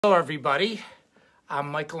Hello everybody,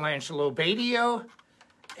 I'm Angelo Batio,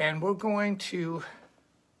 and we're going to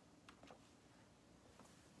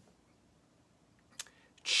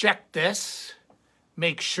check this,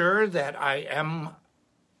 make sure that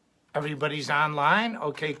everybody's online.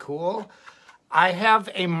 Okay, cool. I have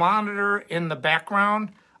a monitor in the background.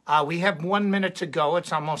 We have 1 minute to go.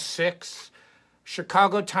 It's almost 6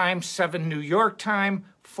 Chicago time, 7 New York time,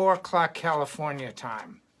 4 o'clock California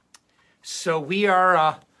time. So we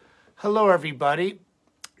are hello, everybody.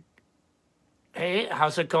 Hey,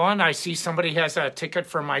 how's it going? I see somebody has a ticket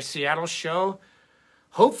for my Seattle show.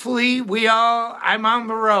 Hopefully, I'm on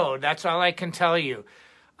the road. That's all I can tell you.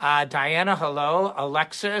 Diana, hello.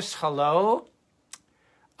 Alexis, hello.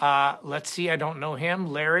 Let's see, I don't know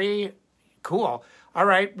him. Larry, cool. All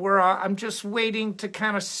right, I'm just waiting to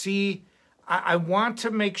kind of see. I want to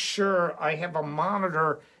make sure I have a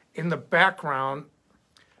monitor in the background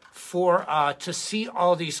to see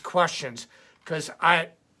all these questions, because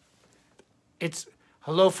it's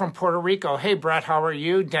hello from Puerto Rico. Hey, Brett, how are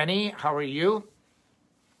you? Denny, how are you?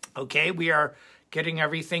 Okay, we are getting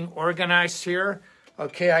everything organized here.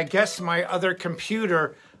 Okay, I guess my other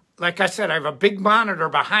computer, like I said, I have a big monitor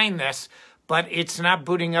behind this, but it's not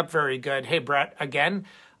booting up very good. Hey, Brett, again.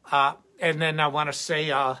 And then I want to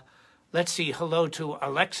say, let's see, hello to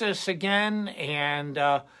Alexis again, and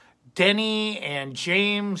Denny and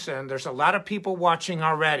James, and there's a lot of people watching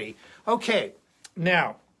already. Okay,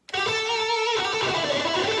 now,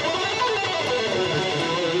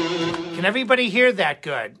 can everybody hear that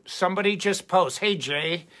good? Somebody just post. Hey,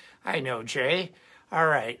 Jay. I know, Jay. All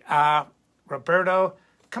right, Roberto,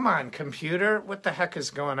 come on, computer. What the heck is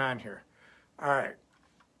going on here? All right,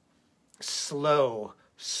 slowness.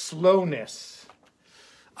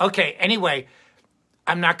 Okay, anyway,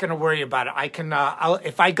 I'm not going to worry about it. I can,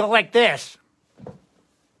 if I go like this,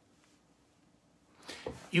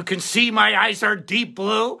 you can see my eyes are deep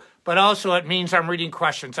blue, but also it means I'm reading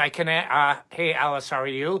questions. I can, hey, Alice, how are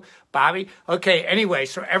you? Bobby? Okay, anyway,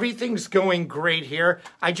 so everything's going great here.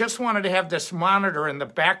 I just wanted to have this monitor in the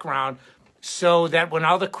background so that when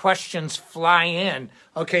all the questions fly in,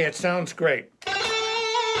 okay, it sounds great.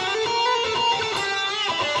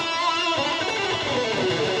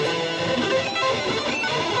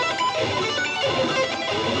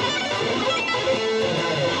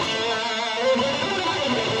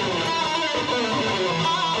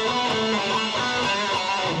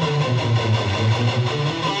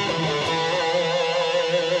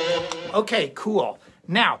 Okay, cool.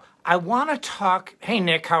 Now, I want to talk, hey,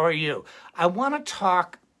 Nick, how are you? I want to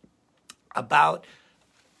talk about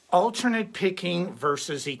alternate picking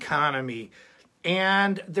versus economy.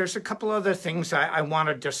 And there's a couple other things I want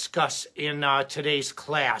to discuss in today's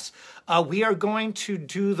class. We are going to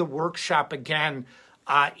do the workshop again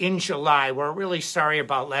in July. We're really sorry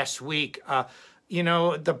about last week. You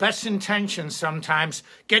know, the best intentions sometimes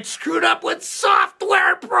get screwed up with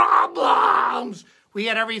software problems. We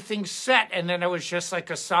had everything set, and then it was just like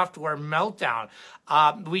a software meltdown.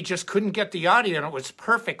 We just couldn't get the audio, and it was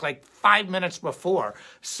perfect like 5 minutes before.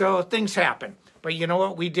 So things happen. But you know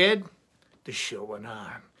what we did? The show went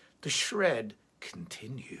on. The shred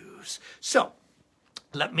continues. So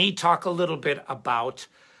let me talk a little bit about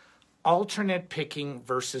alternate picking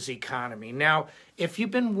versus economy. Now, if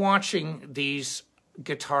you've been watching these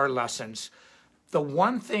guitar lessons, the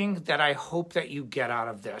one thing that I hope that you get out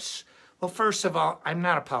of this, well, first of all, I'm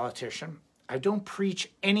not a politician. I don't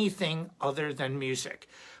preach anything other than music.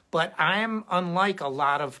 But I am unlike a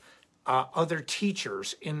lot of other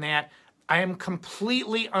teachers in that I am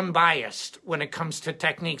completely unbiased when it comes to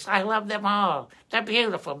techniques. I love them all. They're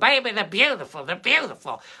beautiful. Baby, they're beautiful. They're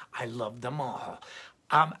beautiful. I love them all.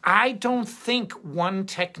 I don't think one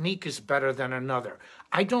technique is better than another.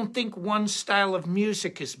 I don't think one style of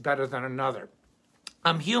music is better than another.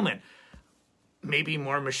 I'm human. Maybe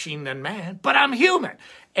more machine than man, but I'm human.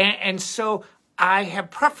 And so I have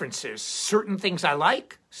preferences. Certain things I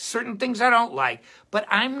like, certain things I don't like. But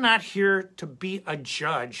I'm not here to be a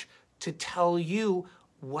judge to tell you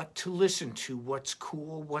what to listen to, what's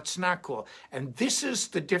cool, what's not cool. And this is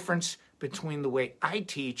the difference between the way I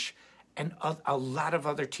teach and a lot of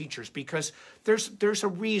other teachers, because there's a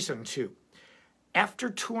reason too. After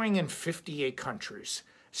touring in 58 countries,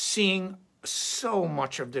 seeing so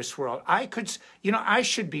much of this world, I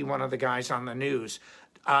should be one of the guys on the news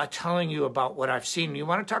telling you about what I've seen. You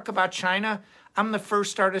want to talk about China? I'm the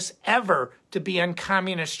first artist ever to be on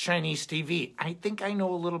communist Chinese TV. I think I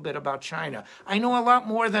know a little bit about China. I know a lot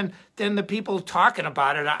more than the people talking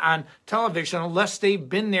about it on television, unless they've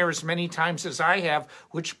been there as many times as I have,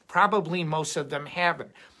 which probably most of them haven't.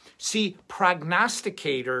 See,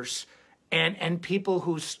 prognosticators and people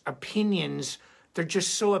whose opinions, they're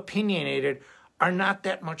just so opinionated, are not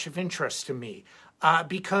that much of interest to me.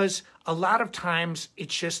 Because a lot of times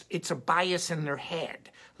it's a bias in their head.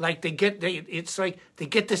 Like it's like they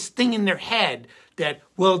get this thing in their head that,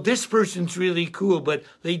 well, this person's really cool, but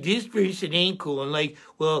like this person ain't cool. And like,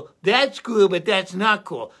 well, that's cool, but that's not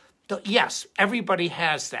cool. Yes, everybody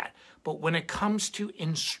has that. But when it comes to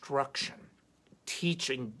instruction,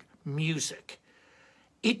 teaching music,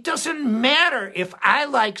 it doesn't matter if I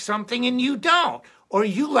like something and you don't, or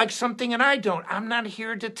you like something and I don't. I'm not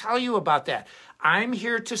here to tell you about that. I'm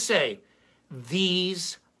here to say,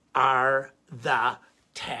 these are the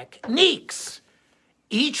techniques.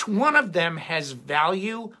 Each one of them has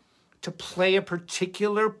value to play a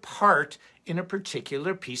particular part in a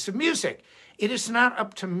particular piece of music. It is not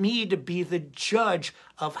up to me to be the judge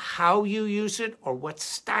of how you use it or what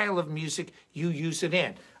style of music you use it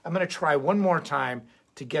in. I'm going to try one more time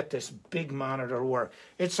to get this big monitor to work.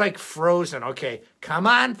 It's like frozen. Okay, come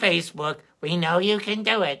on, Facebook. We know you can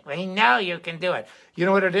do it. We know you can do it. You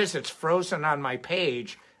know what it is? It's frozen on my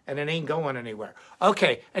page, and it ain't going anywhere.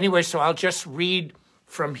 Okay, anyway, so I'll just read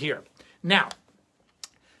from here. Now,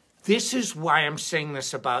 this is why I'm saying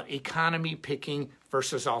this about economy picking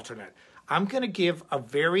versus alternate. I'm going to give a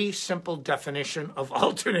very simple definition of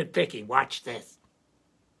alternate picking. Watch this.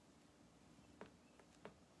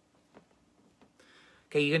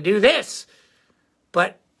 Okay, you can do this,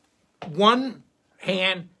 but one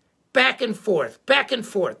hand back and forth, back and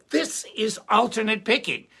forth. This is alternate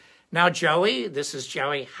picking. Now, Joey, this is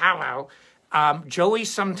Joey. Hello. Joey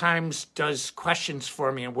sometimes does questions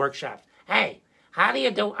for me in workshops. Hey, how do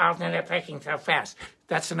you do alternate picking so fast?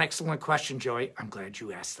 That's an excellent question, Joey. I'm glad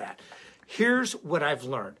you asked that. Here's what I've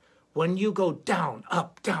learned. When you go down,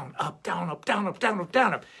 up, down, up, down, up, down, up, down, up,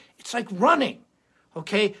 down, up, it's like running.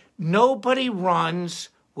 Okay, nobody runs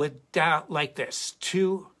with down like this.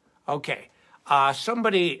 Okay,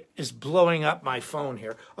 somebody is blowing up my phone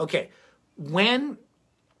here. Okay, when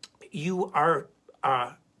you are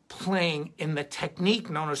playing in the technique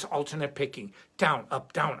known as alternate picking, down,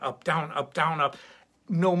 up, down, up, down, up, down, up,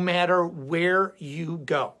 no matter where you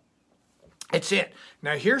go. It's it.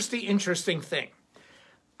 Now, here's the interesting thing.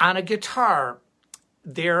 On a guitar,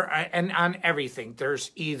 and on everything,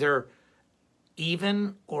 there's either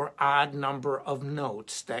even or odd number of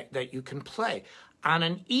notes that you can play. On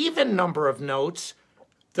an even number of notes,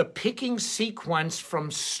 the picking sequence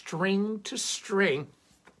from string to string,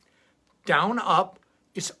 down, up,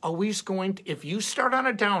 is always going to, if you start on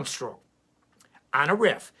a downstroke, on a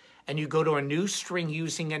riff, and you go to a new string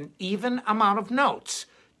using an even amount of notes,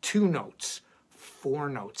 2 notes, 4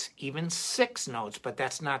 notes, even 6 notes, but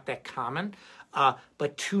that's not that common.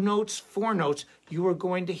 But 2 notes, 4 notes, you are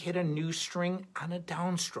going to hit a new string on a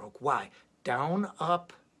downstroke. Why? Down,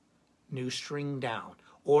 up, new string down.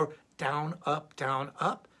 Or down,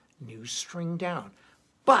 up, new string down.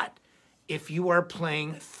 But if you are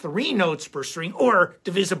playing 3 notes per string, or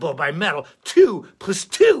divisible by metal, 2 plus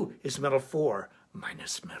 2 is metal 4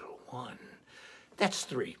 minus metal 1. That's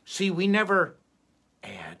 3. See, we never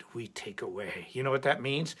add, we take away. You know what that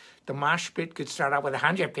means? The mosh pit could start out with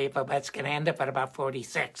 100 people, but it's going to end up at about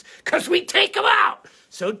 46, because we take them out.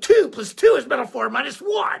 So 2 plus 2 is metal 4 minus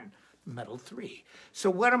 1, metal 3. So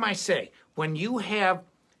what am I saying? When you have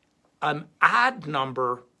an odd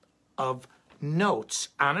number of notes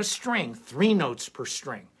on a string, 3 notes per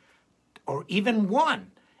string, or even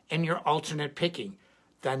 1 in your alternate picking,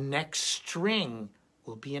 the next string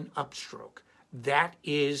will be an upstroke. That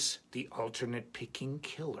is the alternate picking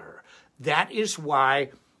killer. That is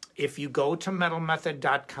why if you go to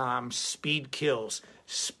metalmethod.com, speed kills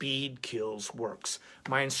works.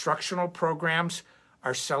 My instructional programs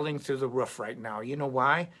are selling through the roof right now. You know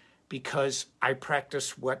why? Because I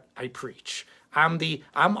practice what I preach.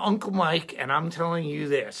 I'm Uncle Mike, and I'm telling you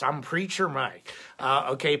this. I'm Preacher Mike,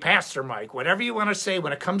 okay, Pastor Mike, whatever you want to say.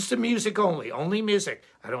 When it comes to music only music.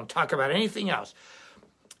 I don't talk about anything else.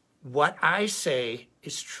 What I say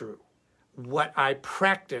is true. What I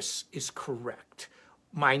practice is correct.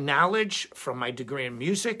 My knowledge from my degree in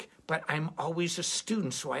music, but I'm always a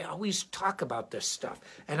student, so I always talk about this stuff,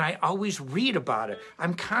 and I always read about it.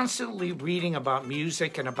 I'm constantly reading about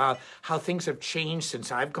music and about how things have changed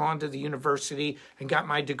since I've gone to the university and got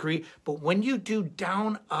my degree. But when you do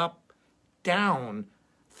down, up, down,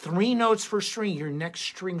 3 notes per string, your next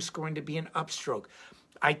string's going to be an upstroke.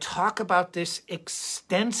 I talk about this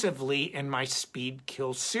extensively in my Speed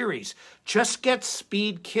Kill series. Just get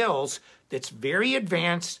Speed Kills. That's very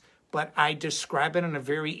advanced, but I describe it in a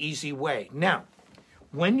very easy way. Now,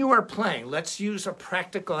 when you are playing, let's use a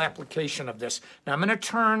practical application of this. Now, I'm going to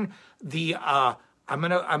turn the I'm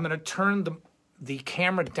gonna turn the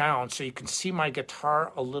camera down so you can see my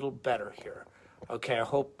guitar a little better here. Okay, I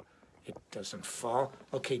hope it doesn't fall.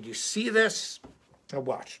 Okay, do you see this? Now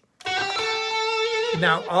watch.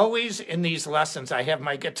 Now, always in these lessons, I have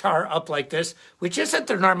my guitar up like this, which isn't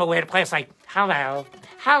the normal way to play. It's like, hello,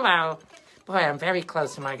 hello. Boy, I'm very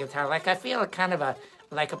close to my guitar. Like, I feel kind of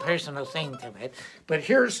like a personal thing to it. But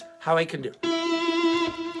here's how I can do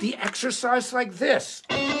the exercise like this.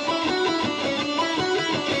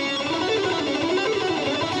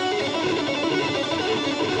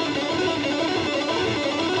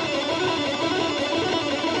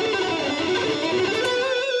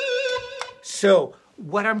 So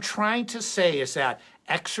what I'm trying to say is that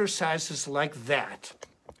exercises like that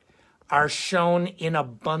are shown in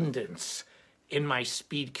abundance in my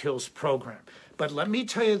Speed Kills program. But let me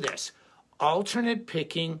tell you this, alternate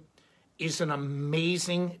picking is an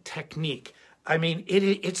amazing technique. I mean,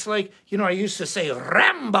 it's like, you know, I used to say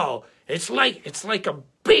Rambo. It's like a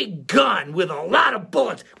big gun with a lot of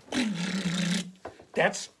bullets.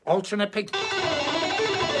 That's alternate picking.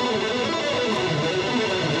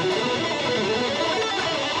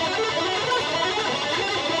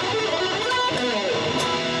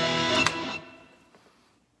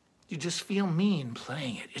 You just feel mean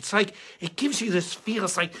playing it. It's like, it gives you this feel.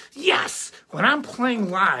 It's like, yes, when I'm playing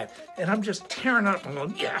live and I'm just tearing up and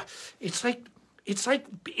going, yeah, it's like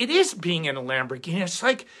it is being in a Lamborghini. It's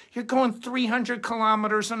like you're going 300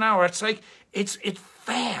 kilometers an hour. It's like, it's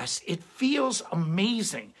fast. It feels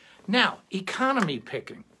amazing. Now, economy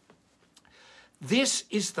picking. This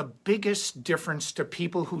is the biggest difference to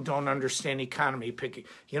people who don't understand economy picking.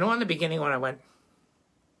 You know, in the beginning when I went,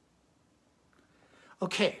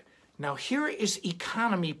 okay, now here is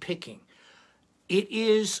economy picking. It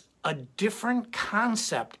is a different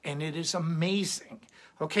concept and it is amazing.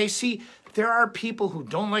 Okay, see, there are people who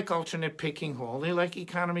don't like alternate picking, who only like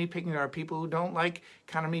economy picking. There are people who don't like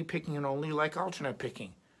economy picking and only like alternate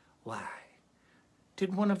picking. Why?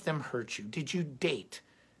 Did one of them hurt you? Did you date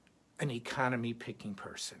an economy picking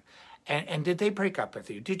person? And did they break up with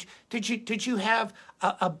you? Did you have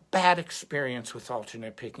a bad experience with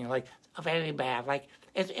alternate picking? Like, very bad. Like,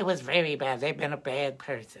 it was very bad. They've been a bad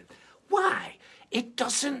person. Why? It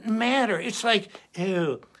doesn't matter. It's like,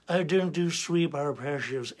 oh, I don't do 3-bar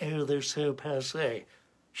pressures. Oh, they're so passé.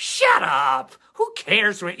 Shut up. Who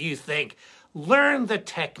cares what you think? Learn the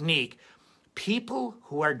technique. People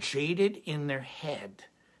who are jaded in their head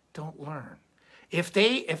don't learn. If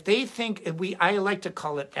they think, I like to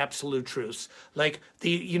call it absolute truths, like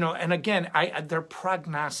and again, they're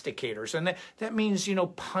prognosticators, and that means,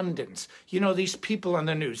 pundits, these people on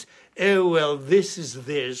the news. Oh, well, this is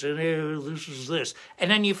this, and oh, this is this.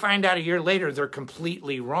 And then you find out a year later they're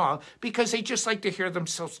completely wrong because they just like to hear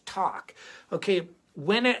themselves talk. Okay,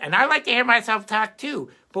 and I like to hear myself talk too,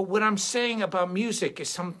 but what I'm saying about music is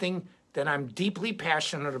something that I'm deeply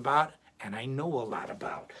passionate about and I know a lot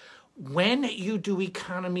about. When you do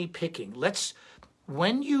economy picking,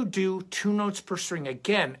 when you do 2 notes per string,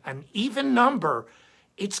 again, an even number,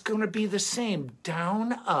 it's going to be the same.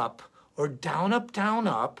 Down, up, or down, up,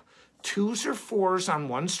 2s or 4s on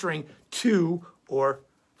one string, 2 or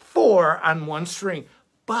 4 on one string.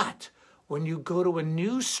 But when you go to a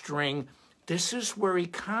new string, this is where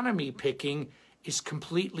economy picking is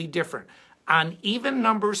completely different. On even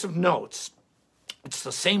numbers of notes, it's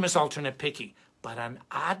the same as alternate picking. But on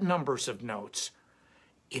odd numbers of notes,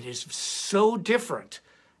 it is so different.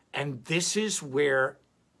 And this is where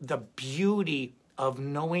the beauty of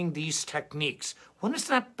knowing these techniques. One is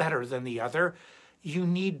not better than the other. You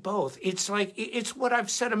need both. It's what I've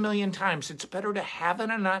said a million times. It's better to have it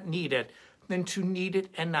and not need it than to need it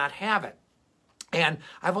and not have it. And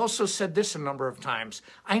I've also said this a number of times.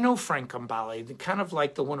 I know Frank Gambale, kind of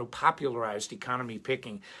like the one who popularized economy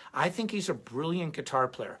picking. I think he's a brilliant guitar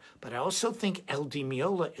player, but I also think El Di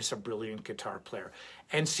Meola is a brilliant guitar player.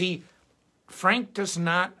 And see, Frank does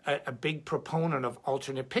not a big proponent of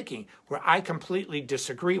alternate picking, where I completely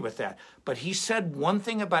disagree with that. But he said one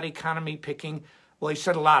thing about economy picking. Well, he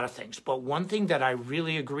said a lot of things, but one thing that I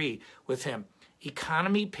really agree with him,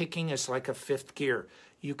 economy picking is like a 5th gear.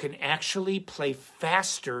 You can actually play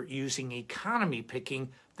faster using economy picking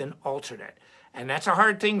than alternate. And that's a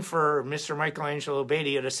hard thing for Mr. Angelo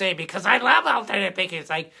Batio to say, because I love alternate picking.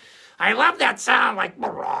 It's like, I love that sound, like,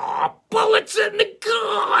 bullets in the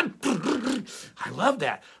gun. I love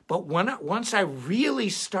that. But once I really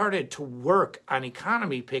started to work on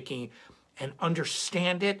economy picking and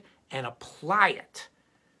understand it and apply it,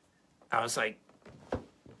 I was like,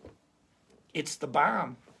 it's the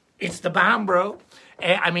bomb. It's the bomb, bro.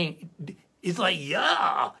 I mean, It's like,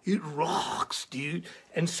 yeah, it rocks, dude.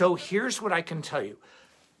 And so here's what I can tell you.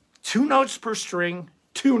 2 notes per string,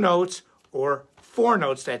 2 notes, or 4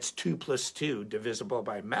 notes, that's 2 plus 2 divisible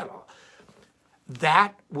by metal.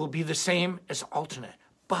 That will be the same as alternate.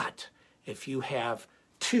 But if you have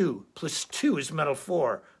 2 plus 2 is metal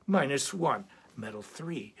 4 minus 1, metal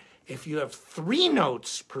 3. If you have 3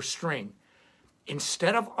 notes per string,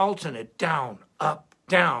 instead of alternate, down, up,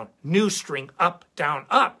 down, new string, up, down,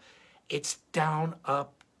 up, it's down,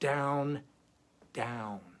 up, down,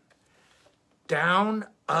 down. Down,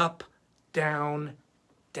 up, down,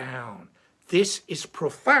 down. This is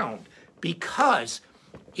profound because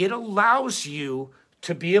it allows you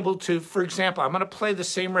to be able to, for example, I'm going to play the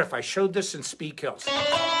same riff. I showed this in Speed Kills.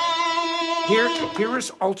 Here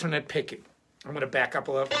is alternate picking. I'm going to back up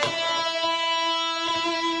a little.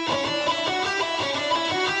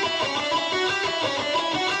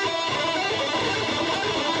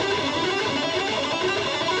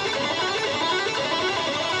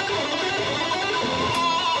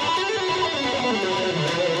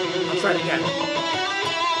 Try it again.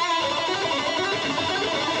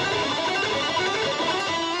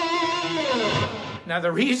 Now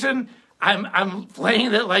the reason I'm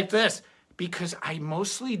playing it like this, because I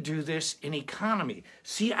mostly do this in economy.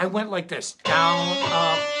 See, I went like this. Down,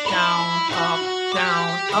 up, down, up,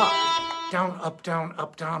 down, up. Down, up, down,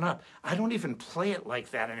 up, down, up. I don't even play it like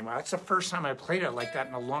that anymore. That's the first time I played it like that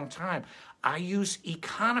in a long time. I use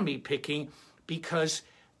economy picking because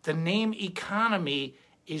the name economy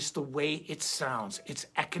is the way it sounds. It's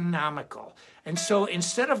economical. And so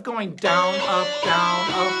instead of going down, up,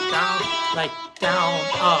 down, like down,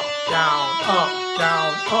 up, down,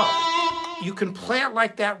 up, you can play it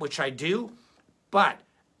like that, which I do, but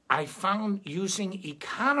I found using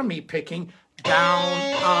economy picking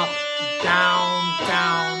down, up,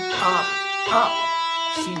 up.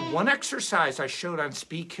 See, one exercise I showed on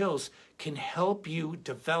Speed Kills can help you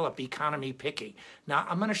develop economy picking. Now,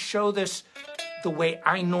 I'm going to show this the way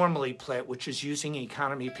I normally play it, which is using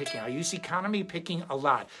economy picking. I use economy picking a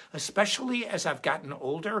lot, especially as I've gotten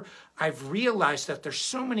older. I've realized that there's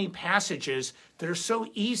so many passages that are so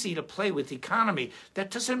easy to play with economy. That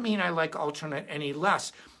doesn't mean I like alternate any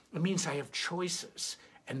less. It means I have choices.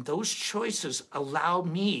 And those choices allow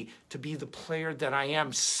me to be the player that I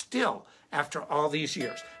am still after all these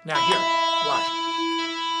years. Now here, watch.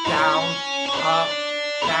 Down, up,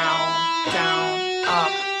 down,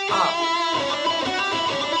 up.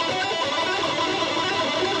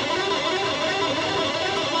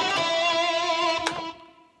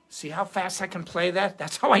 See how fast I can play that?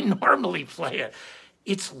 That's how I normally play it.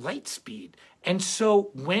 It's light speed. And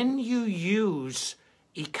so when you use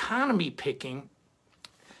economy picking,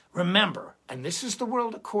 remember, and this is the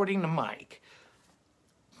world according to Mike,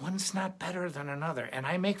 one's not better than another. And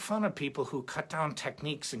I make fun of people who cut down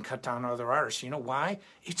techniques and cut down other artists. You know why?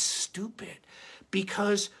 It's stupid.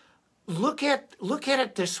 Because look at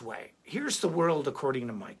it this way. Here's the world according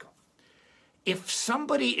to Michael. If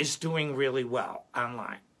somebody is doing really well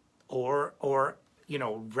online, or you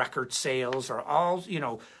know, record sales, or all, you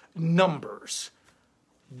know, numbers,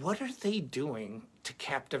 what are they doing to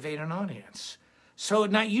captivate an audience? So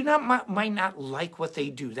now you might not like what they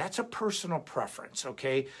do. That's a personal preference,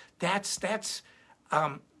 okay? That's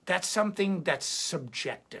something that's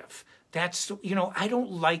subjective. That's, you know, I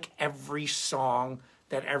don't like every song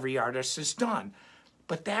that every artist has done,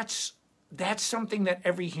 but that's something that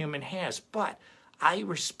every human has. But I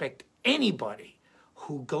respect anybody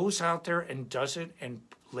who goes out there and does it and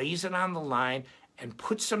lays it on the line and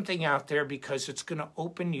puts something out there, because it's going to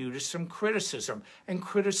open you to some criticism. And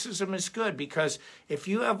criticism is good, because if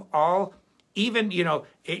you have all, even, you know,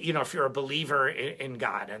 if you're a believer in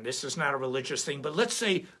God, and this is not a religious thing, but let's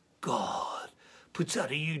say God puts out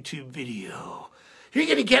a YouTube video, you're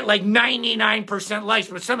going to get like 99% likes,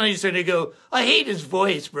 but somebody's going to go, I hate his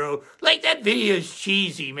voice, bro. Like, that video is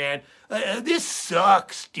cheesy, man. This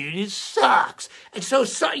sucks, dude. It sucks. And so,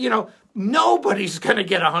 you know, nobody's going to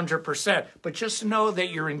get 100%. But just know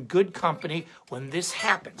that you're in good company when this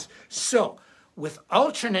happens. So, with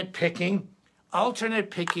alternate picking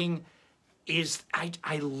is,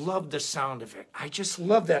 I love the sound of it. I just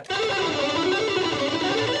love that.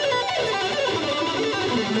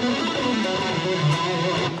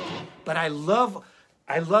 But I love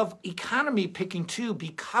economy picking too,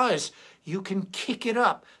 because you can kick it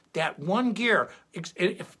up. That one gear,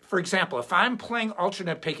 for example, if I'm playing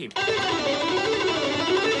alternate picking, now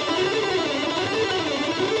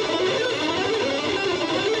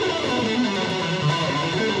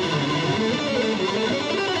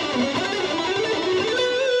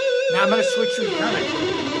I'm going to switch to economy.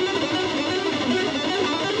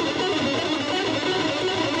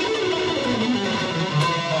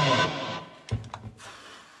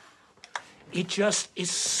 just is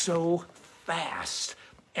so fast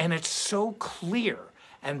and it's so clear.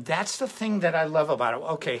 And that's the thing that I love about it.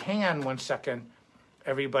 Okay, hang on one second,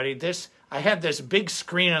 everybody. I had this big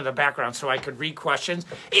screen in the background so I could read questions.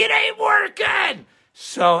 It ain't working!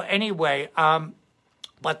 So anyway,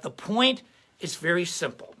 but the point is very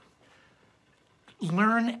simple.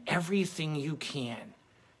 Learn everything you can.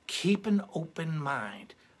 Keep an open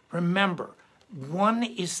mind. Remember, one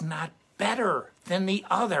is not better than the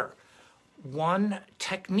other. One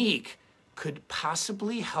technique could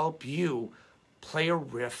possibly help you play a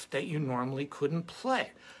riff that you normally couldn't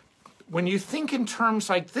play. When you think in terms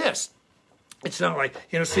like this, it's not like,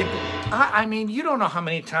 simple. I mean, you don't know how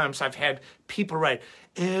many times I've had people write,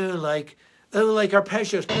 like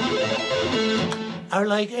arpeggios are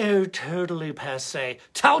like, totally passe.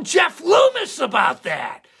 Tell Jeff Loomis about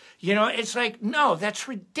that. It's like, no, that's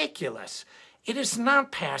ridiculous. It is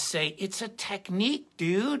not passe. It's a technique,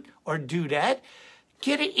 dude or dudette.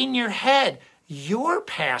 Get it in your head. You're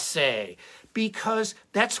passe. Because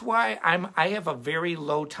that's why I have a very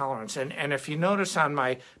low tolerance. And if you notice on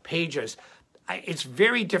my pages, it's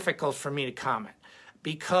very difficult for me to comment.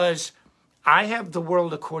 Because I have The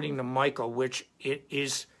World According to Michael, which it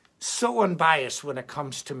is so unbiased when it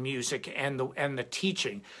comes to music and the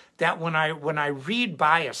teaching, that when I read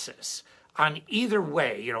biases on either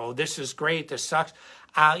way, this is great, this sucks,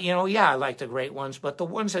 yeah, I like the great ones, but the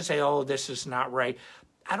ones that say, oh, this is not right,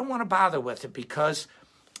 I don't want to bother with it because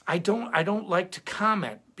I don't like to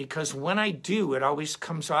comment, because when I do, it always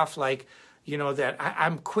comes off like, that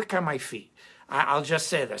I'm quick on my feet. I'll just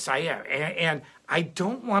say this, I am, and I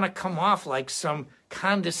don't want to come off like some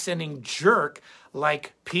condescending jerk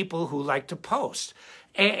like people who like to post.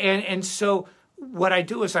 And so what I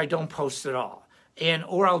do is I don't post at all,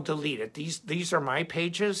 or I'll delete it. These are my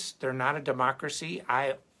pages. They're not a democracy.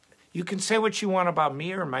 You can say what you want about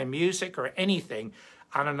me or my music or anything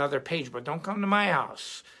on another page, but don't come to my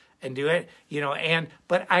house and do it,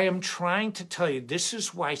 but I am trying to tell you, this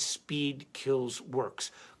is why Speed Kills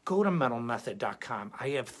works. Go to metalmethod.com. I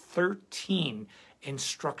have 13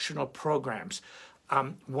 instructional programs.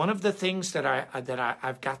 One of the things that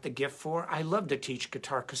I've got the gift for, I love to teach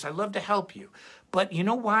guitar because I love to help you. But you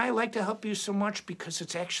know why I like to help you so much? Because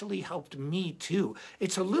it's actually helped me too.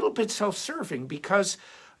 It's a little bit self-serving because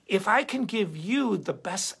if I can give you the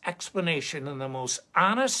best explanation and the most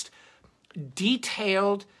honest,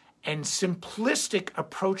 detailed, and simplistic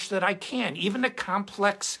approach that I can, even to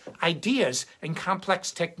complex ideas and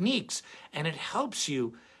complex techniques, and it helps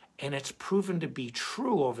you, and it's proven to be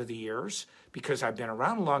true over the years, because I've been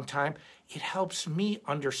around a long time, it helps me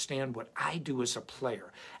understand what I do as a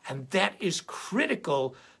player. And that is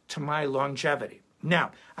critical to my longevity.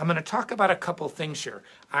 Now, I'm going to talk about a couple things here.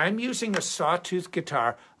 I'm using a Sawtooth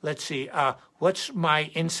guitar. Let's see, what's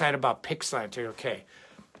my insight about pick slanting? Okay,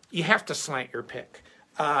 you have to slant your pick.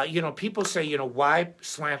 People say, why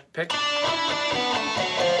slant pick?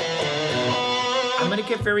 I'm going to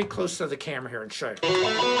get very close to the camera here and show you.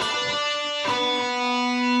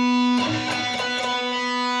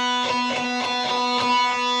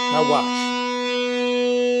 Now watch.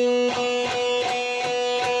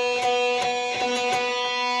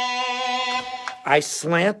 I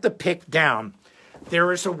slant the pick down.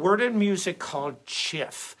 There is a word in music called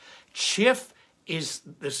chiff. Chiff is,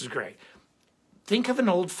 this is great. Think of an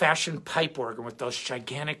old-fashioned pipe organ with those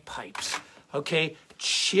gigantic pipes, okay?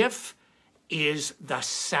 Chiff is the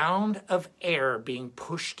sound of air being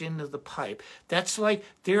pushed into the pipe. That's like,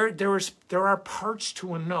 there are parts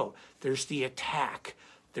to a note. There's the attack,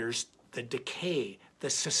 there's the decay, the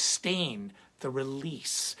sustain, the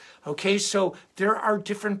release. Okay, so there are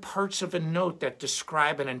different parts of a note that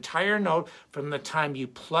describe an entire note from the time you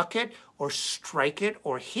pluck it or strike it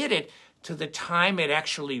or hit it to the time it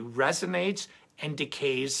actually resonates and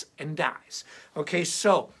decays and dies. Okay,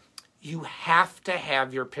 so you have to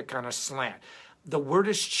have your pick on a slant. The word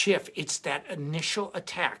is chiff. It's that initial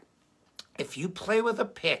attack. If you play with a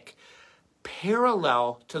pick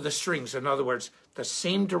parallel to the strings, in other words, the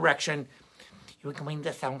same direction, you're going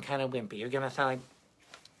to sound kind of wimpy. You're going to sound like...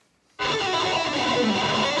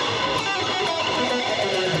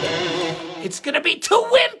 It's going to be too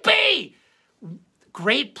wimpy!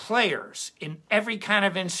 Great players in every kind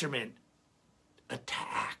of instrument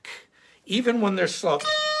attack, even when they're slow.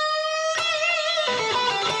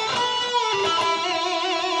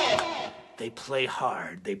 They play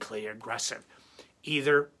hard, they play aggressive.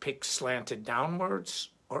 Either pick slanted downwards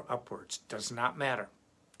or upwards. Does not matter.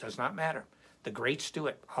 Does not matter. The greats do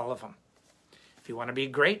it, all of them. If you want to be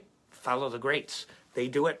great, follow the greats. They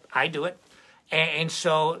do it, I do it. And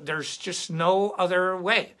so there's just no other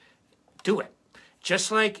way. Do it.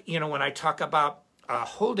 Just like, you know, when I talk about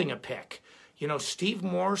holding a pick, you know, Steve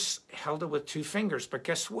Morse held it with 2 fingers, but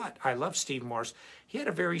guess what? I love Steve Morse. He had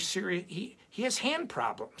a very serious, he has hand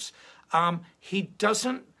problems. He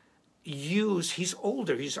doesn't use, he's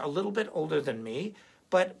older, he's a little bit older than me,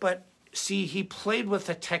 but see, he played with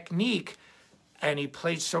a technique and he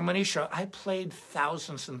played so many shows. I played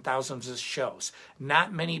thousands and thousands of shows.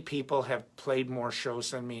 Not many people have played more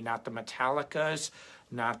shows than me, not the Metallicas,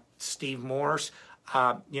 not Steve Morse.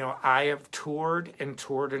 You know, I have toured and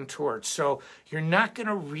toured and toured. So you're not going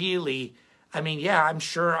to really, I mean, yeah, I'm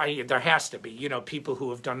sure there has to be, you know, people who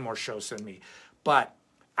have done more shows than me. But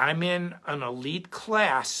I'm in an elite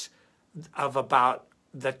class of about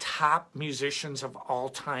the top musicians of all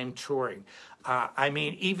time touring. I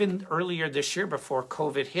mean, even earlier this year before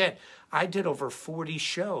COVID hit, I did over 40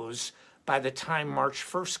 shows by the time March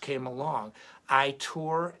 1st came along. I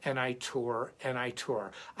tour and I tour and I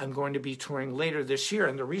tour. I'm going to be touring later this year.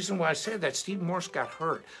 And the reason why I say that, Steve Morse got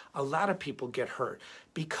hurt. A lot of people get hurt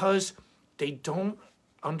because they don't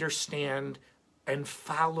understand and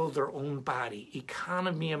follow their own body,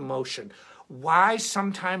 economy and motion. Why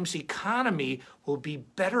sometimes economy will be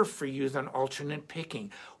better for you than alternate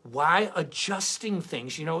picking. Why adjusting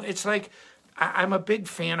things. You know, it's like, I'm a big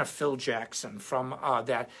fan of Phil Jackson from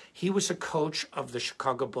that. He was a coach of the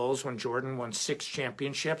Chicago Bulls when Jordan won 6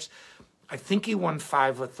 championships. I think he won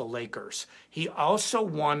 5 with the Lakers. He also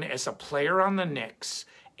won as a player on the Knicks,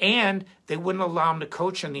 and they wouldn't allow him to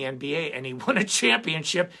coach in the NBA, and he won a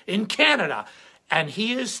championship in Canada. And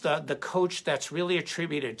he is the coach that's really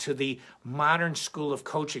attributed to the modern school of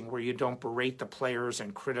coaching where you don't berate the players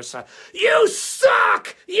and criticize, you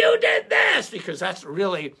suck, you did this, because that's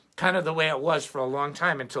really kind of the way it was for a long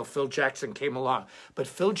time until Phil Jackson came along. But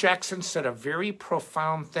Phil Jackson said a very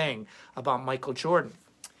profound thing about Michael Jordan.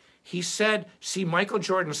 He said, see, Michael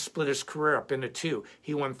Jordan split his career up into 2.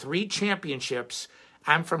 He won 3 championships.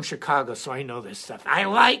 I'm from Chicago, so I know this stuff. I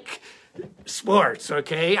like sports,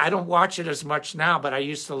 okay? I don't watch it as much now, but I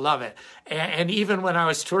used to love it. And even when I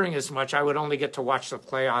was touring as much, I would only get to watch the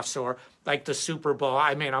playoffs or like the Super Bowl.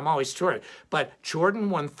 I mean, I'm always touring. But Jordan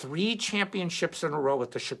won 3 championships in a row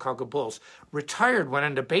with the Chicago Bulls. Retired, went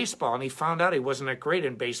into baseball, and he found out he wasn't that great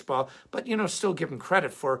in baseball, but, you know, still give him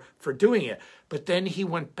credit for doing it. But then he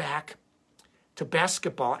went back to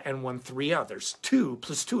basketball and won 3 others. 2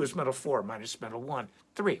 plus 2 is medal 4 minus medal 1,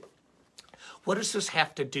 3. What does this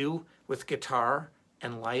have to do with guitar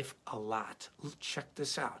and life? A lot. Check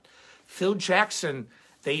this out. Phil Jackson,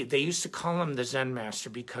 they used to call him the Zen Master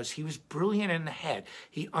because he was brilliant in the head.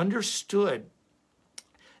 He understood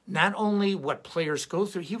not only what players go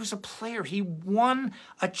through, he was a player. He won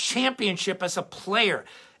a championship as a player.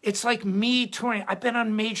 It's like me touring. I've been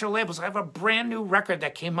on major labels. I have a brand new record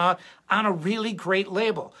that came out on a really great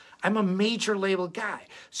label. I'm a major label guy.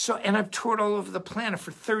 So, and I've toured all over the planet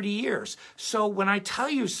for 30 years. So when I tell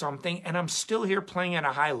you something and I'm still here playing at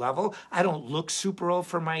a high level, I don't look super old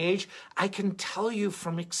for my age. I can tell you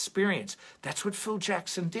from experience. That's what Phil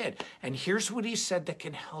Jackson did. And here's what he said that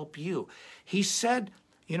can help you. He said,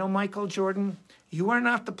 you know, Michael Jordan, you are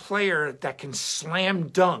not the player that can slam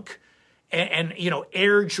dunk and, you know,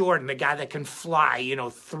 Air Jordan, the guy that can fly, you know,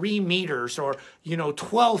 3 meters or, you know,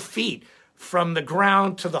 12 feet from the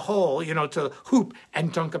ground to the hole, you know, to the hoop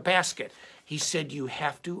and dunk a basket. He said you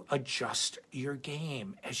have to adjust your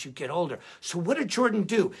game as you get older. So what did Jordan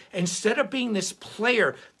do? Instead of being this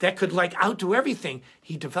player that could like outdo everything,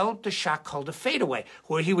 he developed a shot called a fadeaway,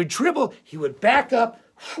 where he would dribble, he would back up,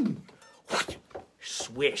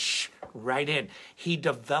 swish right in. He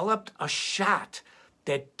developed a shot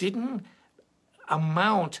that didn't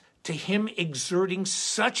amount to him exerting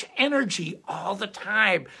such energy all the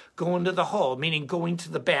time going to the hole, meaning going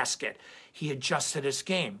to the basket. He adjusted his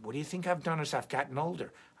game. What do you think I've done as I've gotten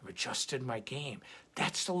older? I've adjusted my game.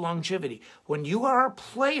 That's the longevity. When you are a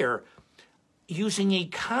player, using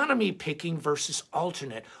economy picking versus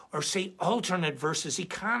alternate, or say alternate versus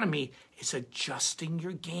economy, is adjusting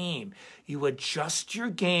your game. You adjust your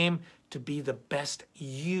game to be the best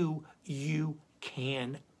you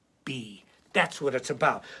can be. That's what it's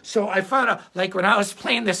about. So I found out, like when I was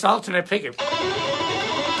playing this alternate picking,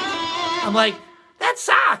 I'm like, that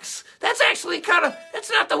sucks. That's actually kind of,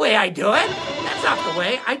 that's not the way I do it. That's not the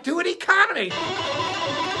way I do it economy.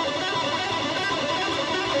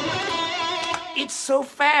 It's so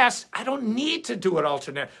fast, I don't need to do it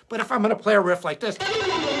alternate. But if I'm going to play a riff like this,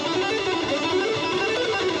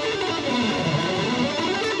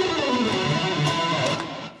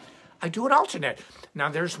 I do it alternate. Now,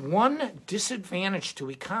 there's one disadvantage to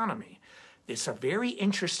economy. It's a very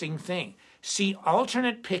interesting thing. See,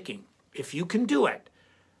 alternate picking, if you can do it,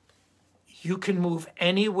 You can move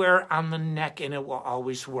anywhere on the neck and it will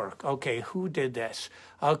always work. Okay, who did this?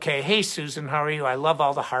 Okay, hey, Susan, how are you? I love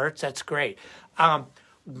all the hearts. That's great.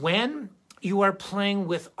 When you are playing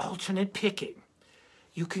with alternate picking,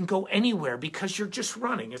 you can go anywhere because you're just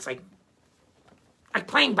running. It's like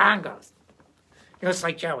playing bongos. You know, it's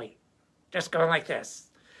like Joey, just going like this.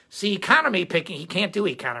 See, economy picking, he can't do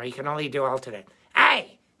economy. He can only do alternate.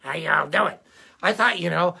 Hey, how y'all doing? I thought,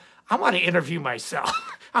 I want to interview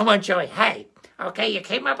myself. I want Joey, hey, okay, you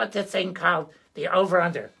came up with this thing called the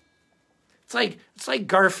over-under. It's like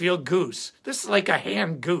Garfield goose. This is like a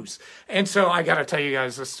hand goose. And so I got to tell you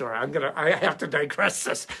guys this story. I have to digress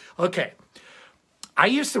this. Okay. I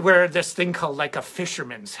used to wear this thing called like a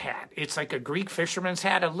fisherman's hat. It's like a Greek fisherman's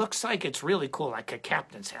hat. It looks like it's really cool, like a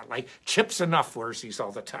captain's hat. Like Chips Enough wears these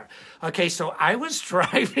all the time. Okay, so I was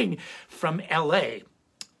driving from L.A.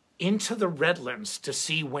 into the Redlands to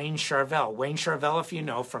see Wayne Charvel. Wayne Charvel, if you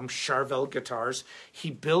know, from Charvel Guitars, he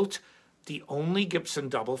built the only Gibson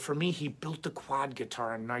double. For me, he built the quad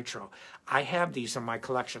guitar in nitro. I have these in my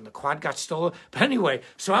collection. The quad got stolen. But anyway,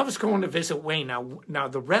 so I was going to visit Wayne. Now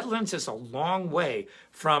the Redlands is a long way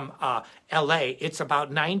from L.A. It's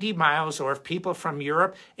about 90 miles, or if people from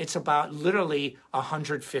Europe, it's about literally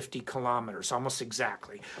 150 kilometers, almost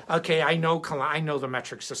exactly. Okay, I know the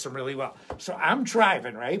metric system really well. So I'm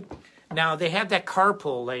driving, right? Now, they have that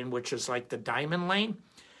carpool lane, which is like the diamond lane.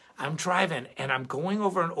 I'm driving, and I'm going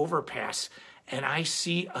over an overpass, and I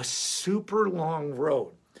see a super long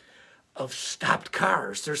road of stopped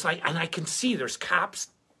cars. And I can see there's cops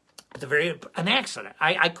at an accident.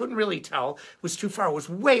 I couldn't really tell. It was too far. It was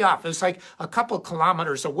way off. It was like a couple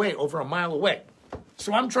kilometers away, over a mile away.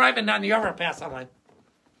 So I'm driving down the overpass.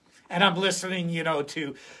 And I'm listening,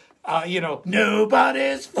 to...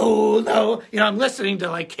 nobody's fool, no. I'm listening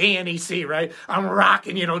to like KNEC, right? I'm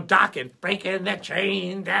rocking, docking, breaking the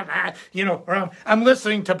chain, or I'm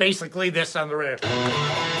listening to basically this on the radio.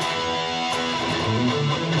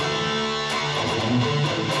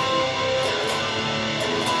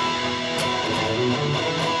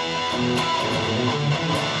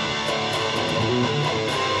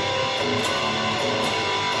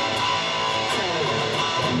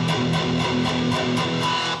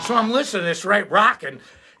 So I'm listening to this, right, rocking.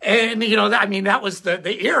 And, that was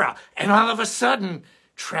the era. And all of a sudden,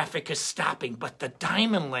 traffic is stopping. But the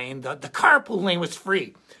diamond lane, the carpool lane was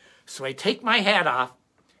free. So I take my hat off,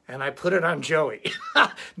 and I put it on Joey.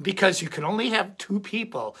 Because you can only have two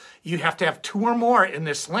people. You have to have two or more in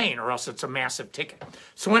this lane, or else it's a massive ticket.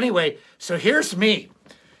 So anyway, so here's me.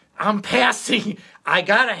 I'm passing. I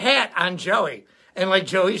got a hat on Joey. And like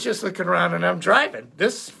Joey's just looking around, and I'm driving.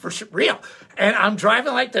 This for real. And I'm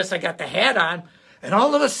driving like this. I got the hat on, and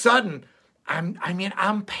all of a sudden,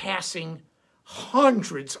 I'm passing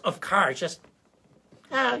hundreds of cars. Just,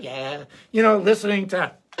 oh yeah, listening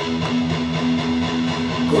to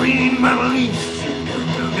Green Police.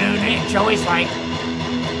 And Joey's like.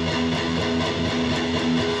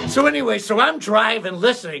 So anyway, so I'm driving,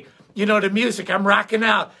 listening, to music. I'm rocking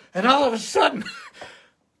out, and all of a sudden.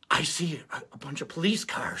 I see a bunch of police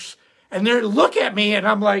cars, and they look at me, and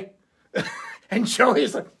I'm like, and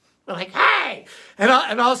Joey's like, hey, and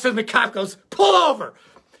all of a sudden the cop goes, pull over.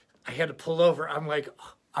 I had to pull over. I'm like,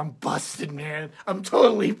 oh, I'm busted, man. I'm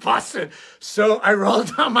totally busted. So I roll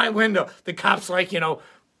down my window. The cop's like,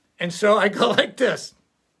 and so I go like this,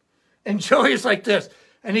 and Joey's like this,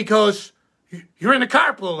 and he goes, you're in the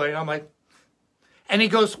carpool lane. I'm like, and he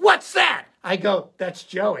goes, what's that? I go, that's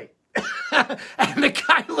Joey. And the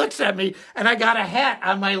guy looks at me, and I got a hat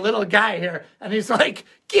on my little guy here, and he's like,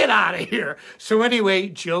 get out of here. So anyway,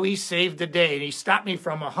 Joey saved the day, and he stopped me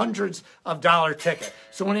from hundreds of dollar ticket.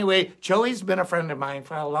 So anyway, Joey's been a friend of mine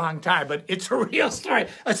for a long time, but it's a real story,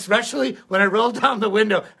 especially when I roll down the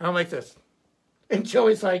window, and I'm like this. And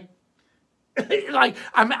Joey's like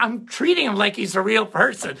I'm treating him like he's a real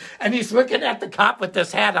person, and he's looking at the cop with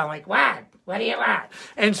this hat. I'm like, what do you want?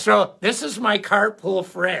 And so this is my carpool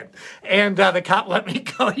friend. And the cop let me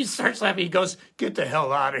go. He starts laughing. He goes, get the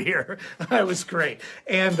hell out of here. That was great.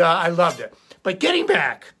 And I loved it. But getting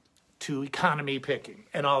back to economy picking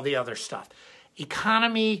and all the other stuff.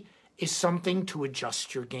 Economy is something to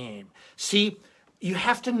adjust your game. See, you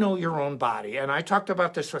have to know your own body. And I talked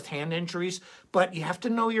about this with hand injuries, but you have to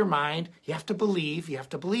know your mind. You have to believe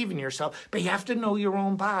in yourself, but you have to know your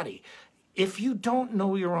own body. If you don't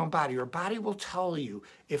know your own body, your body will tell you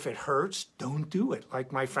if it hurts, don't do it.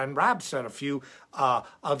 Like my friend Rob said a few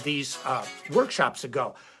of these workshops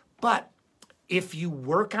ago. But if you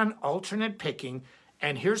work on alternate picking,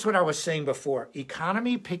 and here's what I was saying before,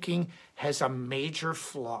 economy picking has a major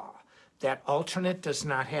flaw that alternate does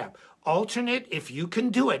not have. Alternate, if you can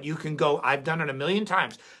do it, you can go, I've done it a million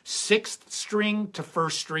times, 6th string to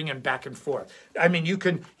 1st string and back and forth. I mean, you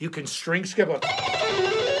can string skip.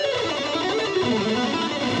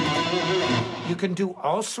 You can do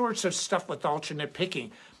all sorts of stuff with alternate picking,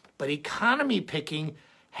 but economy picking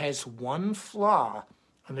has one flaw,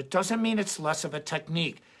 and it doesn't mean it's less of a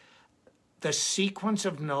technique. The sequence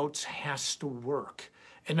of notes has to work.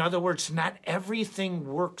 In other words, not everything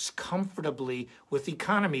works comfortably with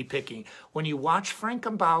economy picking. When you watch Frank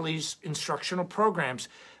Gambale's instructional programs,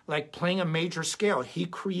 like playing a major scale, he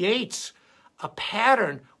creates a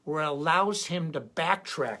pattern where it allows him to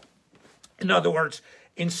backtrack. In other words,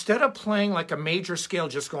 instead of playing like a major scale,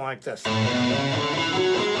 just going like this.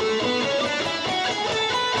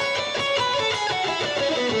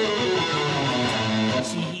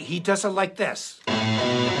 See, he does it like this.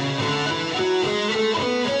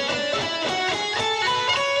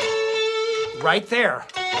 Right there,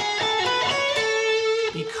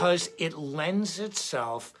 because it lends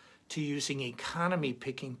itself to using economy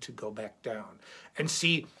picking to go back down. And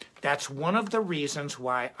see, that's one of the reasons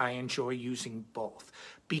why I enjoy using both,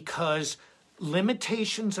 because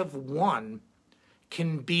limitations of one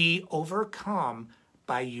can be overcome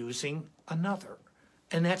by using another.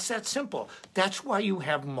 And that's that simple. That's why you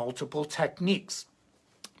have multiple techniques,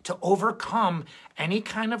 to overcome any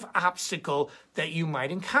kind of obstacle that you might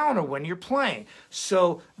encounter when you're playing.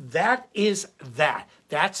 So that is that.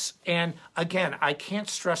 And again, I can't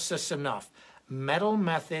stress this enough.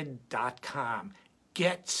 Metalmethod.com.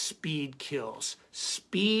 Get speed kills.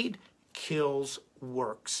 Speed kills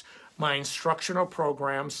works. My instructional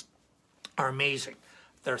programs are amazing.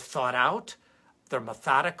 They're thought out, they're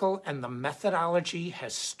methodical, and the methodology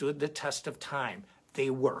has stood the test of time. They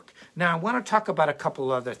work. Now, I want to talk about a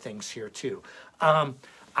couple other things here, too. I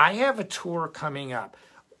have a tour coming up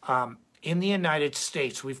in the United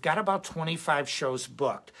States. We've got about 25 shows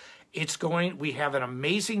booked. We have an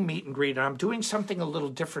amazing meet and greet, and I'm doing something a little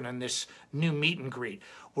different in this new meet and greet.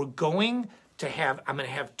 I'm going to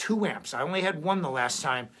have 2 amps. I only had one the last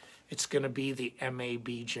time. It's going to be the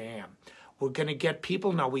MAB Jam. We're going to get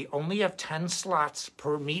people. Now, we only have 10 slots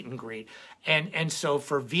per meet and greet, and so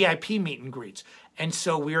for VIP meet and greets. And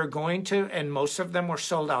so we are going to, and most of them were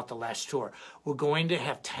sold out the last tour. We're going to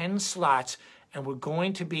have 10 slots, and we're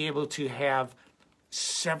going to be able to have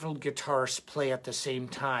several guitarists play at the same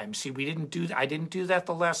time. See, I didn't do that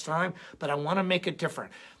the last time, but I want to make it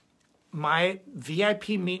different. My VIP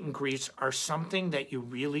meet and greets are something that you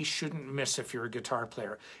really shouldn't miss if you're a guitar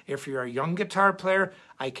player. If you're a young guitar player,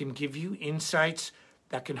 I can give you insights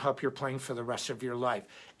that can help your playing for the rest of your life.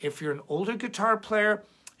 If you're an older guitar player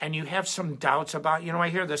and you have some doubts about, I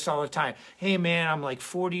hear this all the time. Hey man, I'm like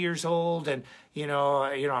 40 years old and,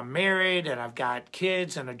 I'm married and I've got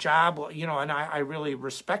kids and a job, and I really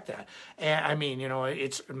respect that. And I mean,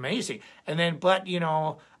 it's amazing. And then, but,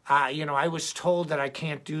 I was told that I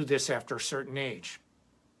can't do this after a certain age.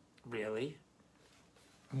 Really?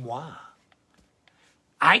 Moi.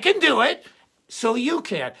 I can do it. So you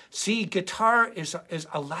can. See, guitar is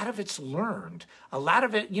a lot of it's learned. A lot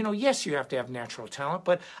of it, yes, you have to have natural talent,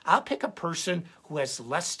 but I'll pick a person who has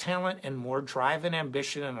less talent and more drive and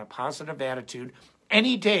ambition and a positive attitude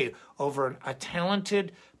any day over a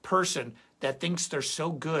talented person that thinks they're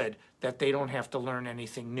so good that they don't have to learn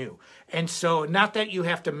anything new. And so, not that you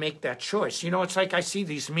have to make that choice. It's like I see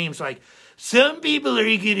these memes like, some people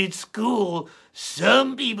are good at school,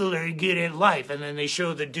 some people are good at life. And then they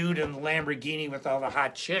show the dude in the Lamborghini with all the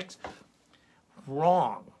hot chicks.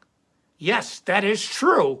 Wrong. Yes, that is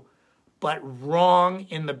true, but wrong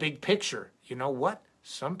in the big picture. You know what?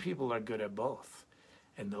 Some people are good at both,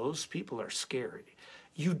 and those people are scary.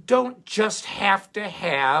 You don't just have to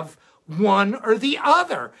have one or the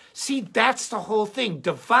other. See, that's the whole thing.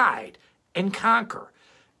 Divide and conquer.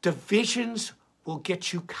 Divisions will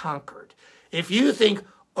get you conquered. If you think,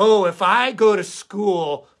 oh, if I go to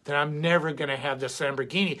school, then I'm never going to have this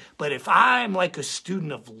Lamborghini. But if I'm like a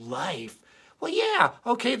student of life, well, yeah,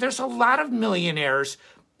 okay, there's a lot of millionaires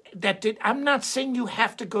that did. I'm not saying you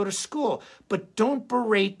have to go to school, but don't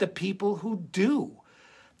berate the people who do.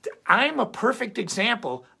 I'm a perfect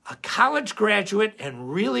example, a college graduate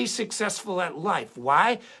and really successful at life.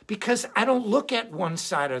 Why? Because I don't look at one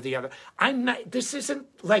side or the other. This isn't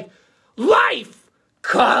like life,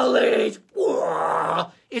 college.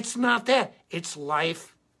 It's not that. It's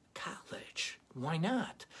life, college. Why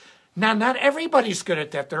not? Now, not everybody's good at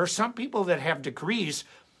that. There are some people that have degrees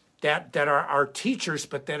that are teachers,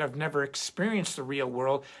 but that have never experienced the real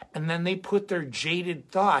world, and then they put their jaded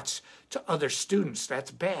thoughts to other students.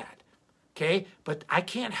 That's bad, okay? But I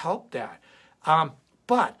can't help that.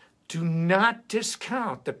 But do not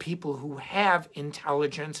discount the people who have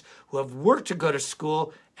intelligence, who have worked to go to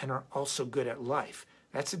school, and are also good at life.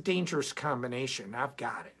 That's a dangerous combination. I've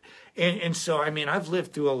got it. And so, I mean, I've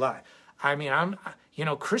lived through a lot. I mean,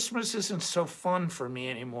 Christmas isn't so fun for me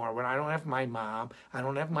anymore when I don't have my mom, I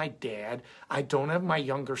don't have my dad, I don't have my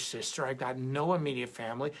younger sister, I've got no immediate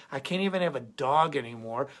family, I can't even have a dog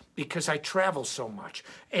anymore because I travel so much.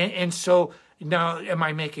 And so, now, am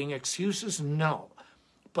I making excuses? No.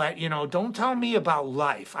 But, don't tell me about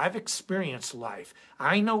life. I've experienced life.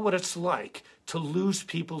 I know what it's like to lose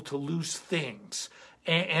people, to lose things,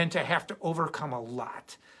 and to have to overcome a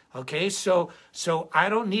lot. Okay, so I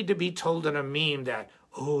don't need to be told in a meme that,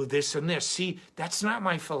 oh, this and this. See, that's not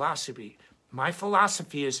my philosophy. My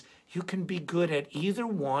philosophy is you can be good at either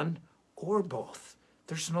one or both.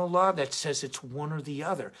 There's no law that says it's one or the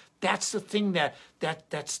other. That's the thing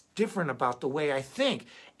that's different about the way I think.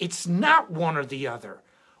 It's not one or the other.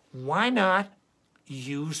 Why not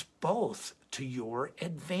use both to your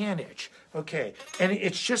advantage? Okay, and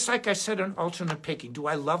it's just like I said on alternate picking. Do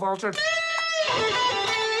I love alternate?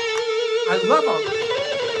 I love alternate.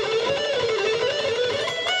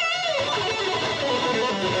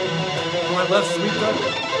 Do I love sweep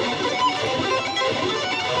technique?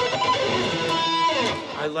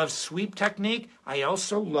 I love sweep technique. I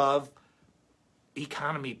also love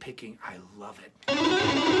economy picking. I love it.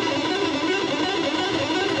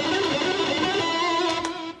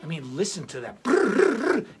 I mean, listen to that.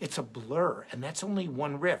 It's a blur, and that's only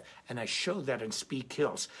one riff, and I show that in Speed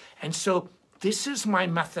Kills. And so this is my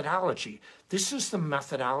methodology. This is the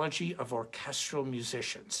methodology of orchestral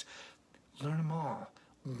musicians. Learn them all.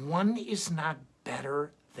 One is not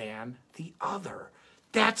better than the other.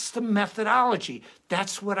 That's the methodology.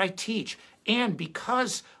 That's what I teach. And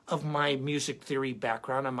because of my music theory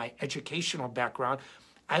background and my educational background,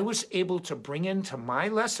 I was able to bring into my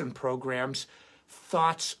lesson programs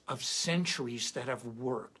thoughts of centuries that have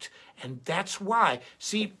worked. And that's why,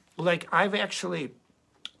 see, like I've actually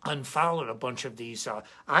unfollowed a bunch of these.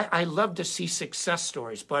 I love to see success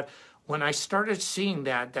stories, but when I started seeing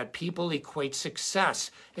that people equate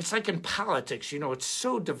success, it's like in politics, it's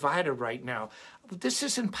so divided right now. This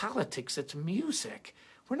isn't politics, it's music.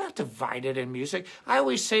 We're not divided in music. I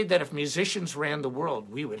always say that if musicians ran the world,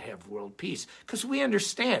 we would have world peace because we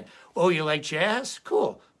understand. Oh, you like jazz?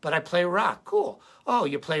 Cool. But I play rock. Cool. Oh,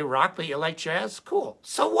 you play rock, but you like jazz? Cool.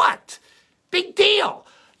 So what? Big deal.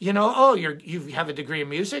 Oh, you have a degree in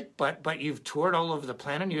music, but you've toured all over the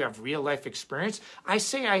planet and you have real life experience. I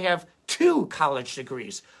say I have 2 college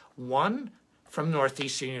degrees. 1 from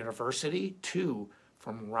Northeastern University, 2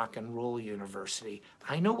 from Rock and Roll University.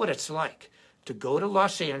 I know what it's like to go to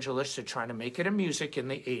Los Angeles to try to make it in music in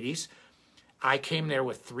the 80s. I came there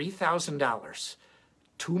with $3,000.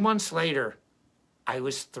 2 months later, I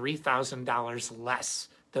was $3,000 less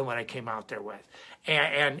than what I came out there with.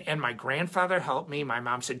 And my grandfather helped me. My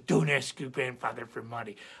mom said, don't ask your grandfather for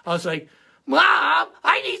money. I was like, Mom,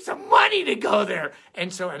 I need some money to go there.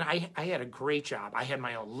 And I had a great job. I had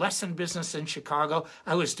my own lesson business in Chicago.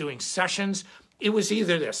 I was doing sessions. It was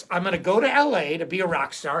either this, I'm going to go to LA to be a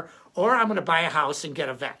rock star, or I'm going to buy a house and get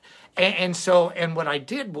a vet. And what I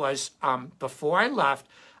did was, before I left,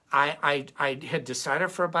 I had decided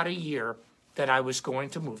for about a year that I was going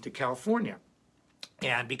to move to California.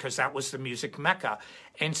 And because that was the music mecca.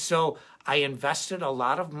 And so I invested a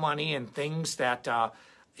lot of money in things that,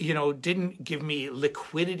 didn't give me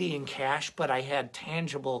liquidity in cash, but I had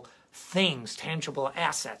tangible things, tangible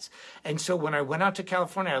assets. And so when I went out to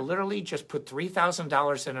California, I literally just put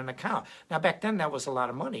 $3,000 in an account. Now, back then, that was a lot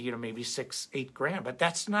of money, maybe $6-8 grand. But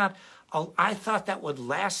that's not, I thought that would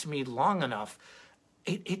last me long enough.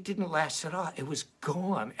 It didn't last at all. It was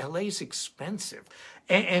gone. LA's expensive.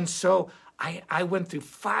 And so I went through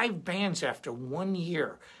 5 bands after 1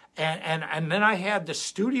 year. And then I had the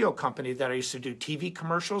studio company that I used to do TV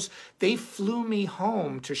commercials. They flew me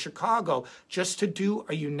home to Chicago just to do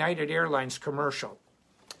a United Airlines commercial.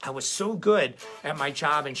 I was so good at my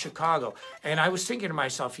job in Chicago. And I was thinking to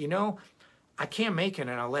myself, I can't make it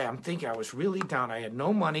in LA. I'm thinking I was really down. I had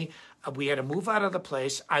no money. We had to move out of the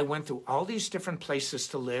place. I went through all these different places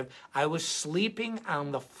to live. I was sleeping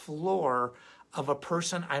on the floor of a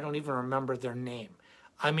person, I don't even remember their name.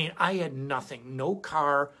 I mean, I had nothing, no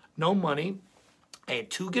car, no money. I had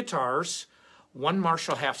 2 guitars, 1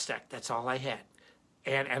 Marshall half stack. That's all I had.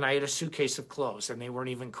 And I had a suitcase of clothes, and they weren't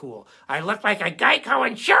even cool. I looked like a Geico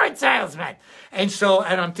insurance salesman. And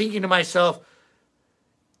I'm thinking to myself,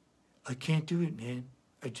 I can't do it, man.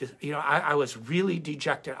 I was really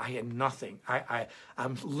dejected. I had nothing.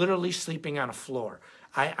 I'm literally sleeping on a floor.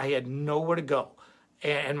 I had nowhere to go.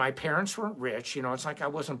 And my parents weren't rich. You know, it's like I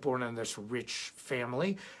wasn't born in this rich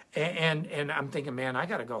family. And I'm thinking, man, I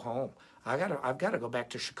got to go home. I've got to go back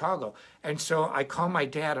to Chicago. And so I call my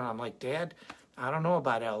dad and I'm like, Dad, I don't know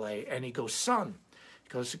about LA. And he goes, son, he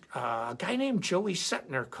goes, a guy named Joey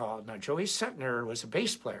Setner called. Now, Joey Setner was a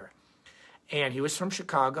bass player. And he was from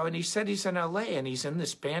Chicago, and he said he's in LA, and he's in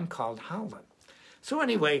this band called Howlin'. So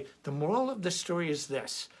anyway, the moral of the story is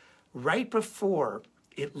this. Right before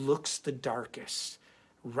it looks the darkest,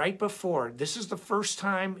 right before, this is the first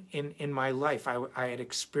time in my life I had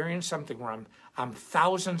experienced something where I'm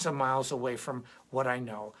thousands of miles away from what I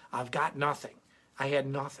know. I've got nothing. I had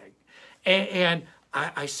nothing. And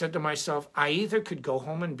I said to myself, I either could go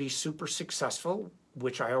home and be super successful,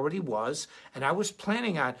 which I already was, and I was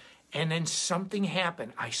planning on, and then something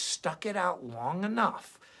happened. I stuck it out long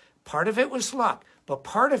enough. Part of it was luck, but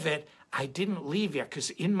part of it, I didn't leave yet because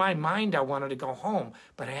in my mind, I wanted to go home,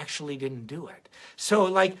 but I actually didn't do it. So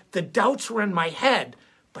like the doubts were in my head,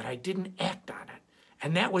 but I didn't act on it.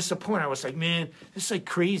 And that was the point. I was like, man, this is like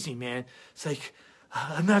crazy, man. It's like,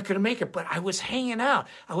 I'm not going to make it. But I was hanging out.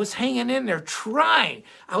 I was hanging in there trying.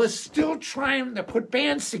 I was still trying to put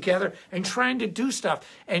bands together and trying to do stuff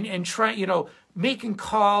and try, you know, making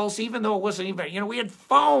calls, even though it wasn't even, you know, we had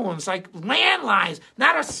phones, like landlines,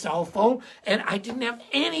 not a cell phone. And I didn't have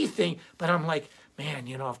anything. But I'm like, man,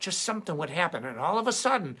 you know, if just something would happen. And all of a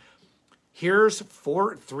sudden, here's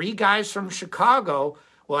three guys from Chicago.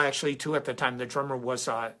 Well, actually, two at the time. The drummer was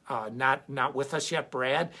not with us yet,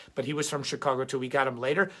 Brad, but he was from Chicago too. We got him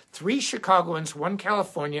later. 3 Chicagoans, 1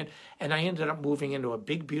 Californian, and I ended up moving into a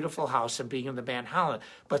big, beautiful house and being in the band Holland.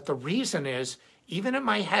 But the reason is, even in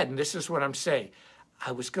my head, and this is what I'm saying,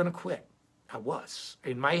 I was going to quit. I was.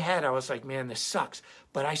 In my head, I was like, man, this sucks.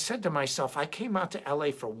 But I said to myself, I came out to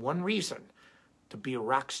LA for one reason, to be a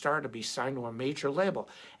rock star, to be signed to a major label.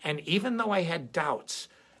 And even though I had doubts,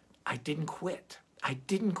 I didn't quit. I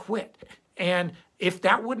didn't quit. And if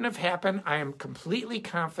that wouldn't have happened, I am completely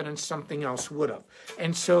confident something else would have.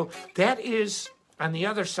 And so that is, on the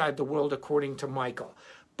other side, the world according to Michael.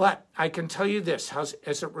 But I can tell you this,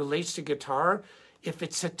 as it relates to guitar, if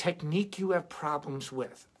it's a technique you have problems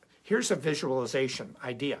with, here's a visualization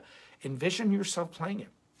idea. Envision yourself playing it.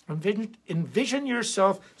 Envision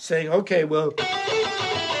yourself saying, okay, well,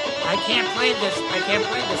 I can't play this. I can't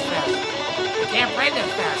play this fast. I can't play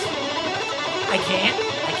this fast. I can!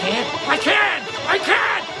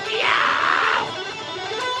 Yeah!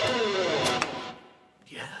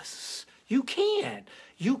 Yes, you can.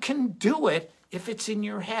 You can do it if it's in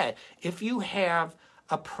your head. If you have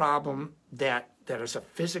a problem that is a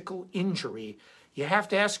physical injury, you have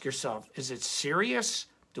to ask yourself, is it serious?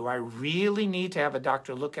 Do I really need to have a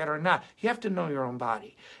doctor look at it or not? You have to know your own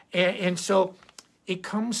body. And so it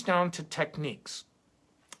comes down to techniques.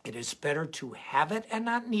 It is better to have it and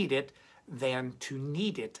not need it than to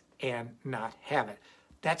need it and not have it.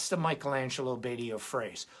 That's the Angelo Batio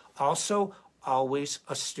phrase. Also, always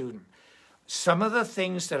a student. Some of the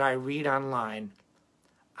things that I read online,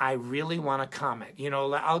 I really want to comment. You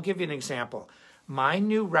know, I'll give you an example. My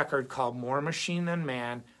new record called More Machine Than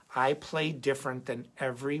Man, I play different than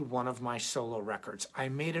every one of my solo records. I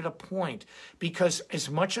made it a point because as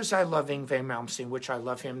much as I love Yngwie Malmsteen, which I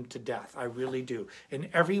love him to death, I really do, in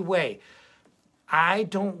every way, I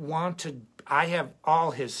don't want to, I have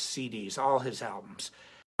all his CDs, all his albums.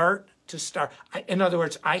 Start to start. In other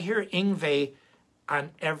words, I hear Yngwie on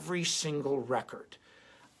every single record.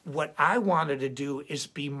 What I wanted to do is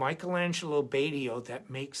be Angelo Batio that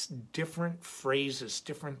makes different phrases,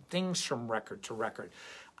 different things from record to record.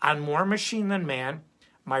 On More Machine Than Man,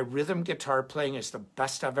 my rhythm guitar playing is the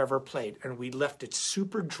best I've ever played, and we left it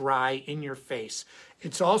super dry in your face.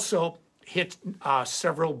 It's also hit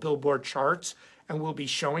several Billboard charts, and we'll be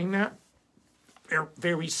showing that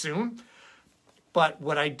very soon. But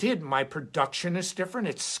what I did, my production is different.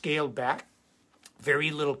 It's scaled back.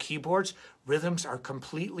 Very little keyboards. Rhythms are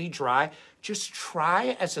completely dry. Just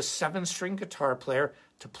try as a 7-string guitar player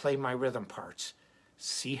to play my rhythm parts.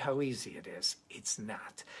 See how easy it is. It's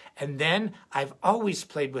not. And then I've always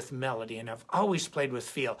played with melody and I've always played with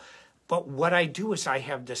feel. But what I do is I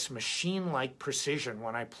have this machine-like precision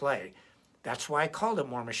when I play. That's why I called it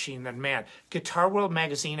More Machine Than Man. Guitar World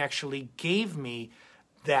magazine actually gave me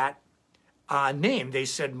that name. They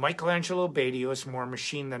said Angelo Batio is more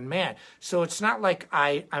machine than man. So it's not like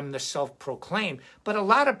I'm the self-proclaimed, but a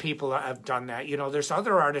lot of people have done that. You know, there's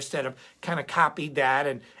other artists that have kind of copied that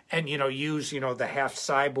and you know, use, you know, the half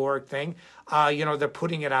cyborg thing. You know, they're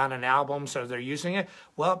putting it on an album, so they're using it.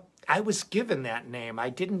 Well, I was given that name. I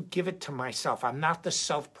didn't give it to myself. I'm not the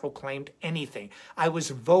self-proclaimed anything. I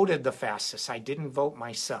was voted the fastest. I didn't vote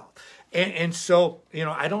myself. And so, you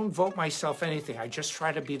know, I don't vote myself anything. I just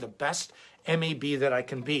try to be the best MAB that I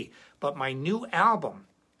can be. But my new album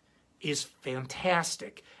is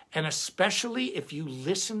fantastic. And especially if you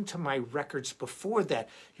listen to my records before that,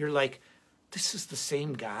 you're like, this is the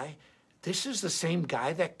same guy. This is the same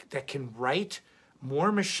guy that can write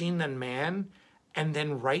More Machine Than Man, and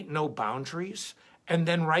then write No Boundaries, and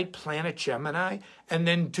then write Planet Gemini, and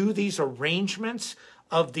then do these arrangements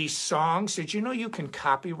of these songs. Did you know you can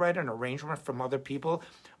copyright an arrangement from other people?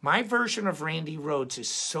 My version of Randy Rhoads is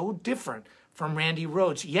so different from Randy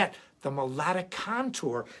Rhoads, yet the melodic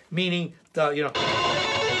contour, meaning the, you know,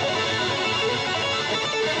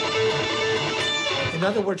 in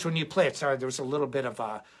other words, when you play it, sorry, there was a little bit of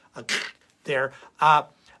a there.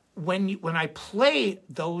 When I play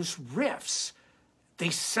those riffs, they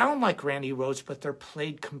sound like Randy Rhoads, but they're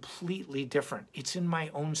played completely different. It's in my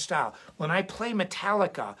own style. When I play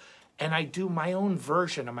Metallica and I do my own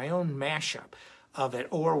version of my own mashup of it,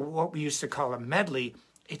 or what we used to call a medley,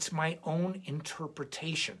 it's my own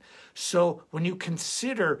interpretation. So when you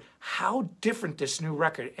consider how different this new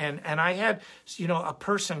record, and I had, you know, a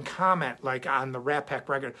person comment like on the Rat Pack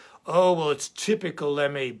record, oh, well, it's typical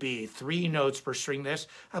MAB, 3 notes per string this.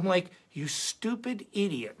 I'm like, you stupid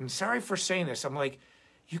idiot. And sorry for saying this. I'm like,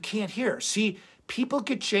 you can't hear. See, people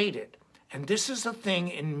get jaded. And this is the thing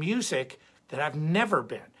in music that I've never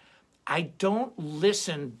been. I don't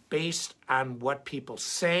listen based on what people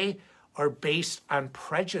say or based on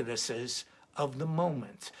prejudices of the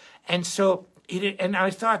moment. And so, and I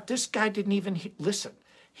thought, this guy didn't even listen.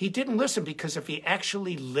 He didn't listen, because if he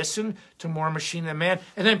actually listened to More Machine Than Man,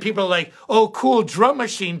 and then people are like, oh, cool drum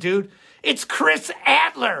machine, dude. It's Chris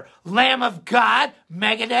Adler, Lamb of God,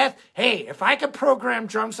 Megadeth. Hey, if I can program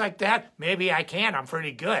drums like that, maybe I can. I'm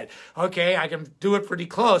pretty good. Okay, I can do it pretty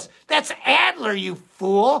close. That's Adler, you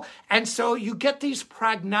fool. And so you get these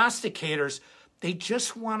prognosticators. They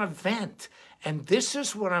just want to vent. And this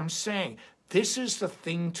is what I'm saying. This is the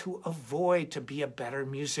thing to avoid to be a better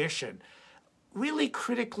musician. Really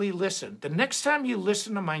critically listen. The next time you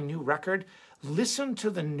listen to my new record, listen to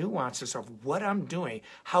the nuances of what I'm doing,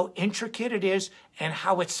 how intricate it is, and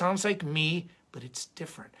how it sounds like me, but it's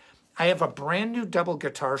different. I have a brand new double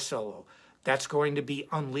guitar solo that's going to be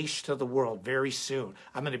unleashed to the world very soon.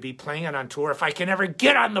 I'm going to be playing it on tour if I can ever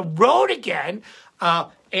get on the road again.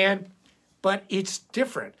 But it's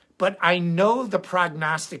different. But I know the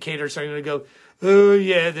prognosticators are going to go, oh,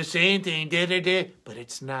 yeah, the same thing, da-da-da. But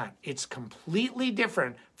it's not. It's completely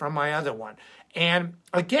different from my other one. And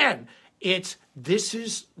again, this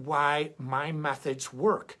is why my methods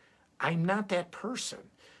work. I'm not that person.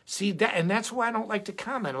 See, and that's why I don't like to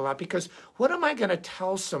comment a lot, because what am I going to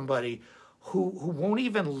tell somebody who won't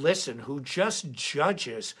even listen, who just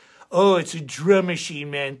judges, oh, it's a drum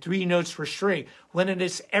machine, man, 3 notes per string, when it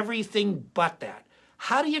is everything but that?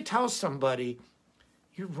 How do you tell somebody,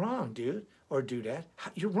 you're wrong, dude, or do that?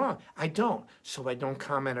 You're wrong. I don't. So I don't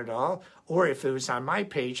comment at all. Or if it was on my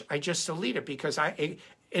page, I just delete it, because and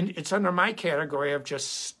it's under my category of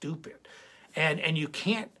just stupid. And you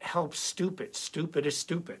can't help stupid. Stupid is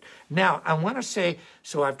stupid. Now, I want to say,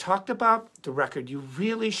 so I've talked about the record. You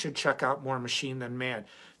really should check out More Machine Than Man.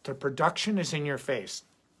 The production is in your face.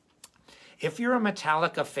 If you're a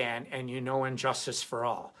Metallica fan and you know Injustice for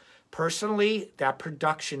All, personally, that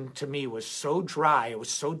production to me was so dry. It was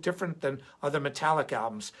so different than other Metallica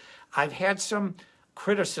albums. I've had some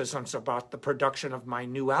criticisms about the production of my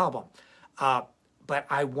new album, but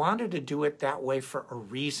I wanted to do it that way for a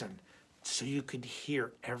reason, so you could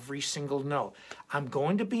hear every single note. I'm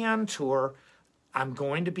going to be on tour. I'm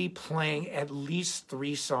going to be playing at least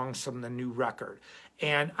 3 songs from the new record.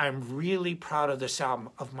 And I'm really proud of this album,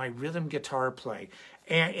 of my rhythm guitar playing.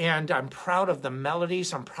 And I'm proud of the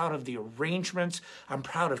melodies. I'm proud of the arrangements. I'm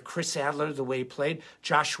proud of Chris Adler, the way he played.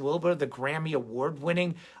 Josh Wilbur, the Grammy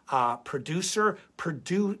Award-winning producer.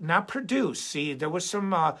 Not produce. See, there was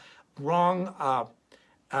some wrong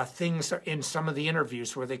things in some of the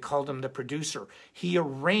interviews where they called him the producer. He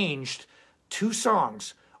arranged 2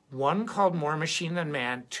 songs, one called More Machine Than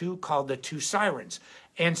Man, 2 called The Two Sirens.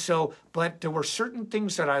 And so, but there were certain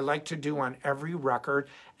things that I like to do on every record,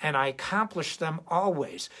 and I accomplished them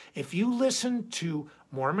always. If you listen to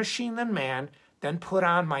More Machine Than Man, then put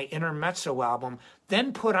on my Intermezzo album,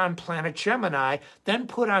 then put on Planet Gemini, then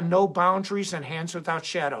put on No Boundaries and Hands Without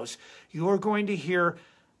Shadows, you are going to hear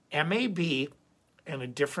MAB and a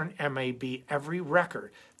different MAB every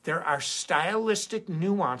record. There are stylistic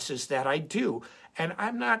nuances that I do, and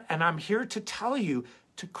I'm here to tell you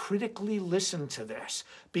to critically listen to this,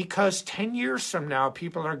 because 10 years from now,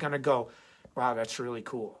 people are going to go, wow, that's really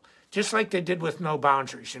cool. Just like they did with No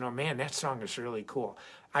Boundaries. You know, man, that song is really cool.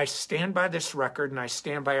 I stand by this record and I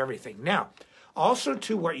stand by everything. Now, also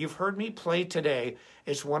to what you've heard me play today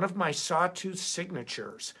is one of my Sawtooth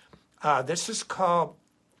signatures. This is called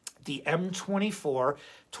the M24,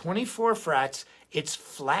 24 frets. It's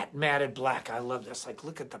flat matted black. I love this. Like,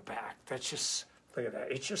 look at the back. That's just, look at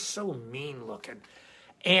that. It's just so mean looking.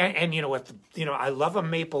 And you know what? I love a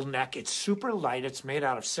maple neck. It's super light. It's made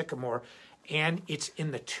out of sycamore, and it's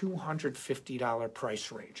in the $250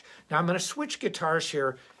 price range. Now I'm going to switch guitars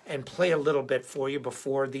here and play a little bit for you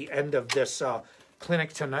before the end of this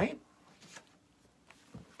clinic tonight.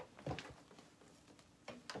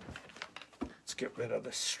 Let's get rid of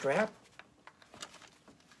the strap.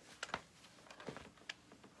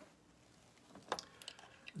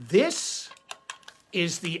 This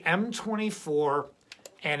is the M24,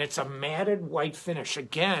 and it's a matted white finish.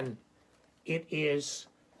 Again, it is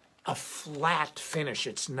a flat finish.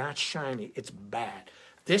 It's not shiny. It's bad.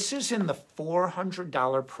 This is in the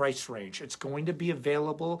 $400 price range. It's going to be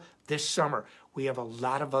available this summer. We have a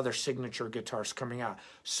lot of other signature guitars coming out.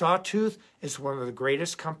 Sawtooth is one of the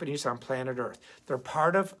greatest companies on planet Earth. They're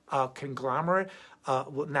part of a conglomerate,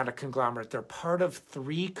 well, not a conglomerate, they're part of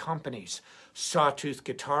 3 companies. Sawtooth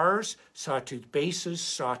Guitars, Sawtooth Basses,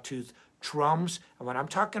 Sawtooth Drums. And when I'm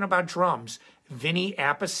talking about drums, Vinny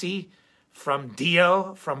Appice from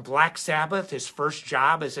Dio, from Black Sabbath, his first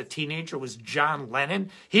job as a teenager was John Lennon.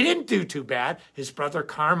 He didn't do too bad. His brother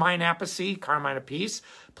Carmine Appice,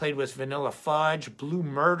 played with Vanilla Fudge, Blue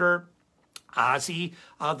Murder, Ozzy.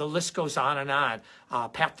 The list goes on and on.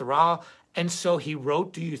 Pat Thorall. And so he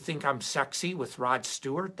wrote Do You Think I'm Sexy with Rod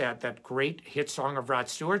Stewart, that great hit song of Rod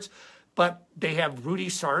Stewart's. But they have Rudy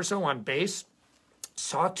Sarzo on bass,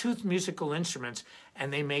 Sawtooth Musical Instruments,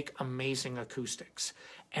 and they make amazing acoustics.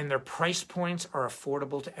 And their price points are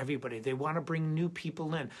affordable to everybody. They want to bring new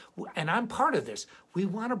people in. And I'm part of this. We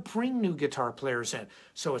want to bring new guitar players in.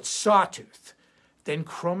 So it's Sawtooth. Then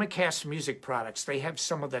ChromaCast Music Products. They have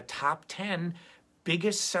some of the top 10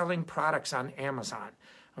 biggest selling products on Amazon.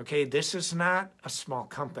 Okay, this is not a small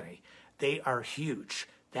company. They are huge.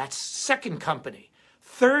 That's second company.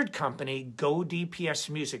 Third company, Go DPS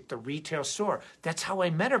Music, the retail store. That's how I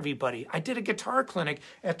met everybody. I did a guitar clinic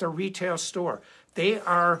at the retail store. They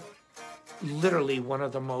are literally one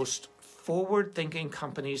of the most forward-thinking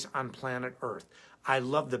companies on planet Earth. I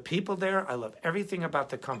love the people there. I love everything about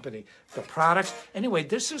the company, the products. Anyway,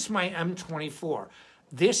 this is my M24.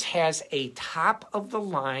 This has a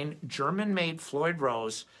top-of-the-line German-made Floyd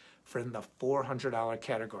Rose for in the $400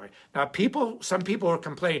 category. Now, some people are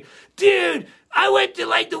complaining, dude, I went to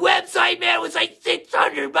the website, man, it was like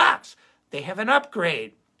 $600. They have an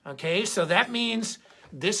upgrade, okay? So that means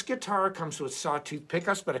this guitar comes with Sawtooth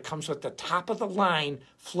pickups, but it comes with the top-of-the-line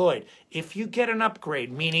Floyd. If you get an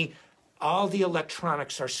upgrade, meaning all the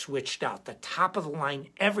electronics are switched out, the top-of-the-line,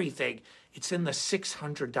 everything, it's in the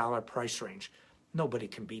 $600 price range. Nobody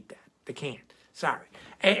can beat that. They can't. Sorry.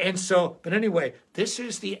 And so, but anyway, this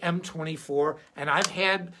is the M24, and I've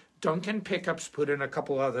had Duncan pickups put in a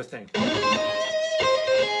couple other things.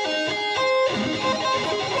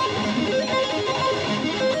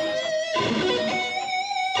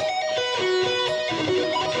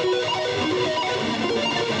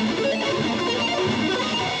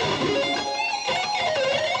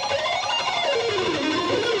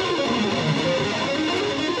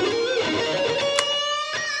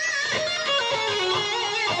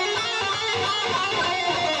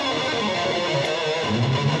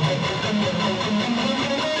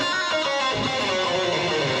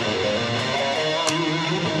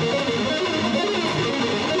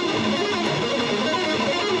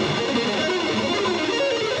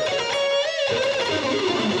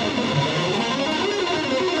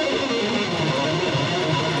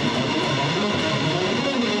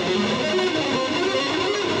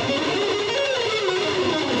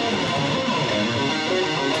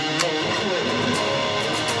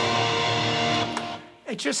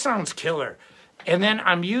 It just sounds killer. And then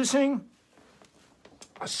I'm using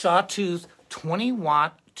a Sawtooth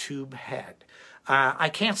 20-watt tube head. I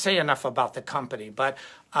can't say enough about the company, but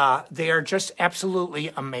they are just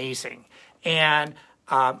absolutely amazing. And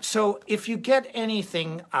so if you get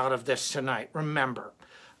anything out of this tonight, remember,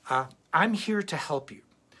 I'm here to help you.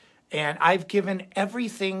 And I've given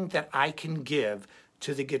everything that I can give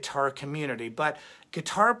to the guitar community. But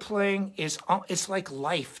guitar playing it's like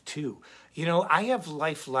life too. I have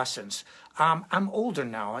life lessons. I'm older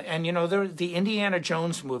now, and the Indiana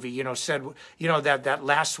Jones movie, said, that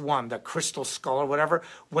last one, the Crystal Skull or whatever,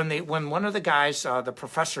 when one of the guys, the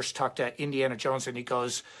professors, talked to Indiana Jones, and he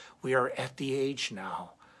goes, "We are at the age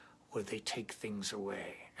now where they take things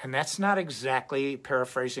away." And that's not exactly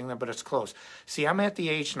paraphrasing them, but it's close. See, I'm at the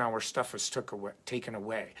age now where stuff is taken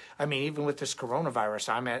away. I mean, even with this coronavirus,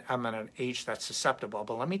 I'm at an age that's susceptible.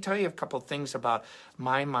 But let me tell you a couple things about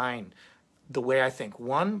my mind, the way I think.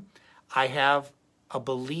 One, I have a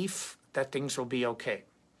belief that things will be okay.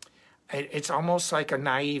 It's almost like a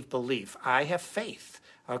naive belief. I have faith,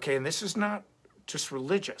 okay? And this is not just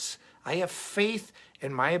religious. I have faith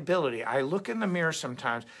in my ability. I look in the mirror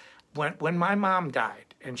sometimes. When my mom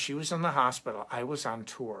died and she was in the hospital, I was on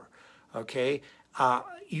tour, okay?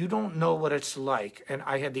 You don't know what it's like. And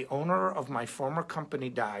I had the owner of my former company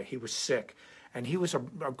die. He was sick, and he was a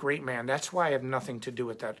great man. That's why I have nothing to do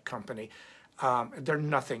with that company. They're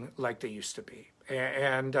nothing like they used to be.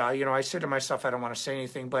 And I said to myself, I don't want to say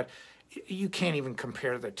anything, but you can't even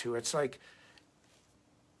compare the two. It's like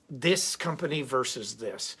this company versus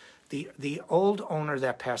this. The old owner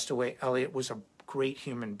that passed away, Elliot, was a great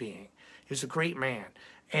human being. He was a great man,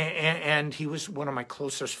 and he was one of my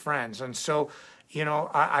closest friends. And so,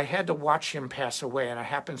 I had to watch him pass away, and it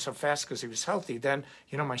happened so fast because he was healthy. Then,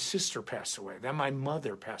 my sister passed away. Then my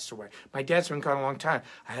mother passed away. My dad's been gone a long time.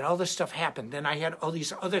 I had all this stuff happen. Then I had all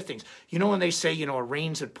these other things. When they say, it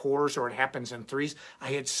rains, it pours, or it happens in threes, I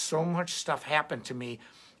had so much stuff happen to me.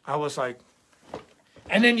 I was like,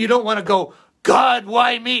 and then you don't want to go, "God,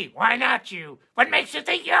 why me? Why not you? What makes you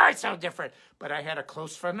think you're so different?" But I had a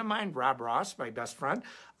close friend of mine, Rob Ross, my best friend,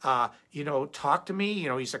 talk to me.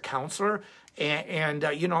 He's a counselor. And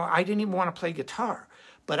I didn't even want to play guitar.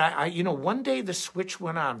 But one day the switch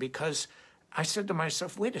went on because I said to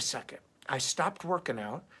myself, wait a second. I stopped working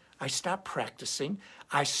out. I stopped practicing.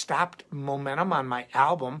 I stopped momentum on my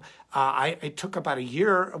album. It took about a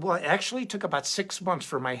year. Well, it actually took about 6 months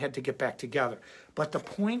for my head to get back together. But the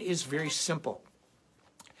point is very simple.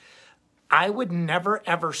 I would never,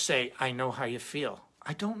 ever say, I know how you feel.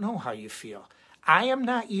 I don't know how you feel. I am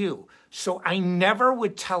not you. So I never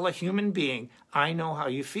would tell a human being, I know how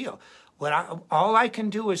you feel. All I can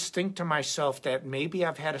do is think to myself that maybe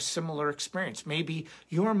I've had a similar experience. Maybe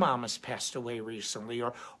your mom has passed away recently,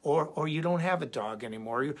 or you don't have a dog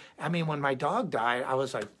anymore. When my dog died, I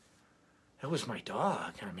was like, that was my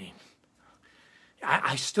dog.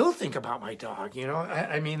 I still think about my dog,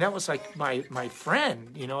 that was like my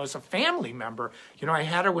friend, as a family member. I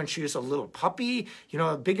had her when she was a little puppy,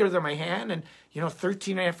 bigger than my hand, and,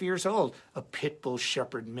 13 and a half years old, a pit bull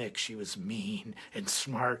shepherd mix. She was mean and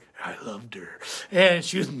smart. I loved her. And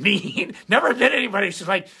she was mean. Never did anybody. She's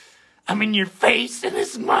like, I'm in your face, and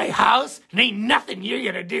this is my house, and ain't nothing you're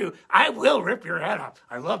going to do. I will rip your head off.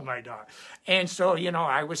 I love my dog. And so,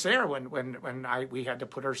 I was there when we had to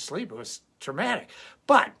put her to sleep. It was traumatic.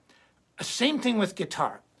 But same thing with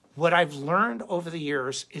guitar. What I've learned over the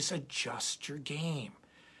years is adjust your game.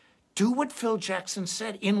 Do what Phil Jackson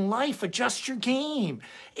said. In life, adjust your game.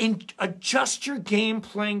 And adjust your game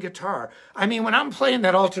playing guitar. When I'm playing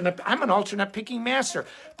that alternate, I'm an alternate picking master.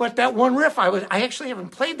 But that one riff, I actually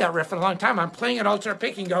haven't played that riff in a long time. I'm playing an alternate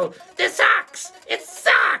picking, go, this sucks. It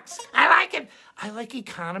sucks. I like it. I like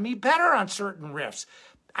economy better on certain riffs.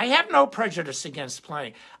 I have no prejudice against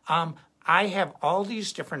playing. I have all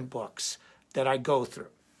these different books that I go through.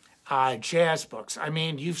 Jazz books.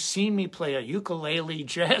 You've seen me play a ukulele,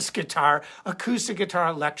 jazz guitar, acoustic guitar,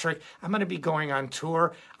 electric. I'm going to be going on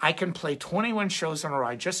tour. I can play 21 shows in a row.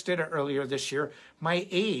 I just did it earlier this year. My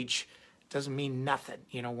age doesn't mean nothing.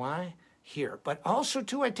 You know why? Here. But also,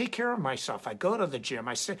 too, I take care of myself. I go to the gym.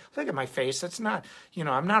 I say, look at my face. That's not,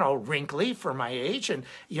 I'm not all wrinkly for my age. And,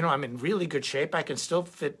 I'm in really good shape. I can still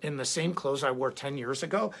fit in the same clothes I wore 10 years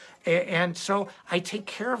ago. And so I take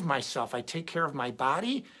care of myself. I take care of my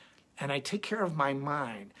body. And I take care of my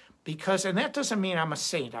mind and that doesn't mean I'm a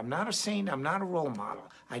saint. I'm not a saint. I'm not a role model.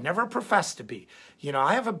 I never profess to be.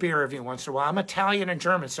 I have a beer every once in a while. I'm Italian and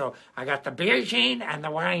German, so I got the beer gene and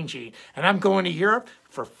the wine gene. And I'm going to Europe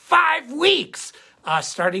for 5 weeks,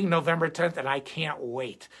 starting November 10th, and I can't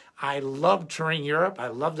wait. I love touring Europe. I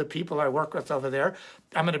love the people I work with over there.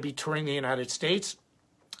 I'm going to be touring the United States.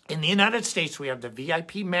 In the United States, we have the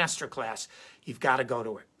VIP Masterclass. You've got to go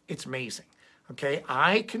to it. It's amazing. Okay,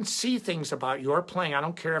 I can see things about your playing. I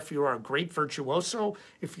don't care if you are a great virtuoso,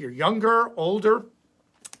 if you're younger, older,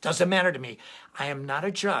 doesn't matter to me. I am not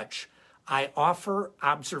a judge. I offer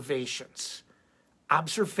observations.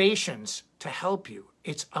 Observations to help you.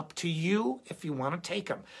 It's up to you if you want to take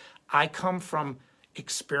them. I come from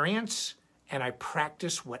experience and I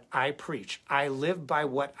practice what I preach. I live by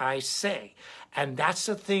what I say. And that's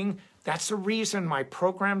the thing, that's the reason my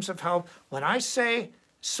programs have helped. When I say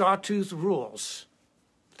Sawtooth rules,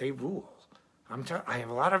 they rule. I have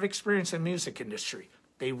a lot of experience in the music industry.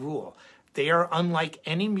 They rule. They are unlike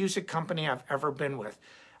any music company I've ever been with.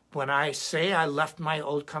 When I say I left my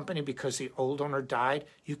old company because the old owner died,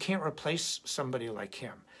 you can't replace somebody like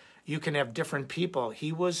him. You can have different people.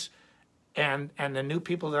 He was, and the new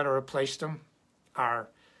people that have replaced him are,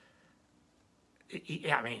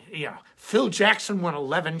 I mean, you know, Phil Jackson won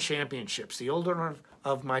 11 championships. The old owner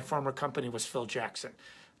of my former company was Phil Jackson.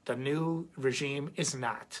 The new regime is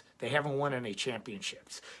not. They haven't won any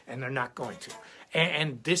championships, and they're not going to.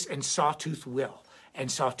 And Sawtooth will. And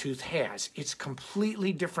Sawtooth has. It's a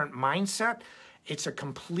completely different mindset. It's a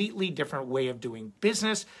completely different way of doing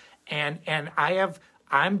business. And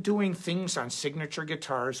I'm doing things on signature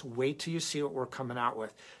guitars. Wait till you see what we're coming out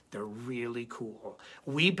with. They're really cool.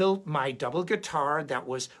 We built my double guitar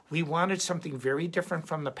we wanted something very different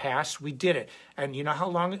from the past. We did it. And you know how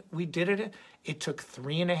long we did it? It took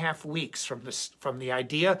 3.5 weeks from the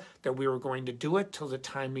idea that we were going to do it till the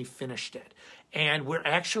time we finished it. And we're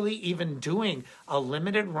actually even doing a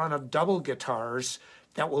limited run of double guitars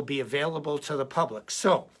that will be available to the public.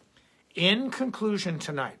 So, in conclusion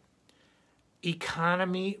tonight,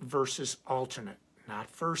 economy versus alternate, not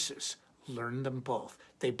versus. Learn them both.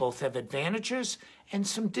 They both have advantages and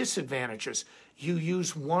some disadvantages. You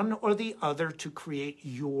use one or the other to create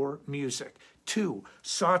your music. 2,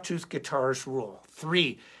 Sawtooth Guitars rule.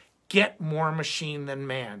 3, get more machine than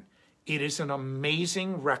man. It is an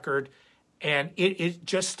amazing record, and it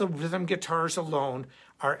just the rhythm guitars alone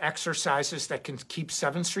are exercises that can keep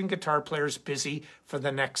 7-string guitar players busy for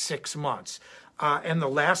the next 6 months. And the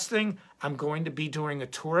last thing, I'm going to be doing a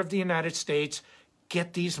tour of the United States.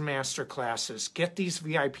 Get these master classes. Get these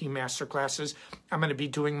VIP master classes. I'm going to be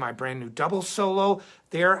doing my brand new double solo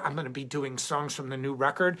there. I'm going to be doing songs from the new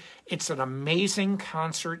record. It's an amazing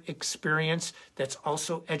concert experience that's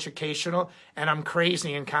also educational. And I'm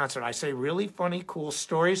crazy in concert. I say really funny, cool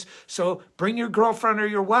stories. So bring your girlfriend or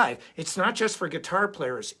your wife. It's not just for guitar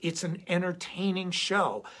players. It's an entertaining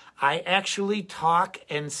show. I actually talk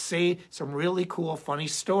and say some really cool, funny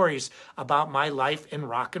stories about my life in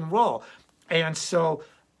rock and roll. And so,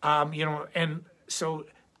 so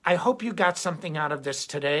I hope you got something out of this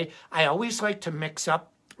today. I always like to mix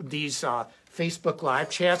up these Facebook Live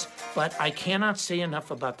chats, but I cannot say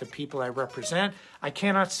enough about the people I represent. I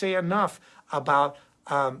cannot say enough about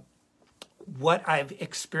what I've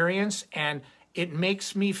experienced, and it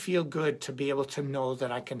makes me feel good to be able to know that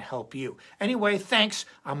I can help you. Anyway, thanks.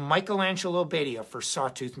 I'm Angelo Batio for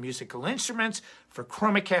Sawtooth Musical Instruments, for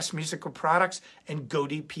Chromacast Musical Products, and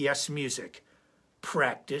GoDPS Music.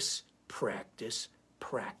 Practice, practice,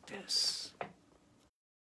 practice.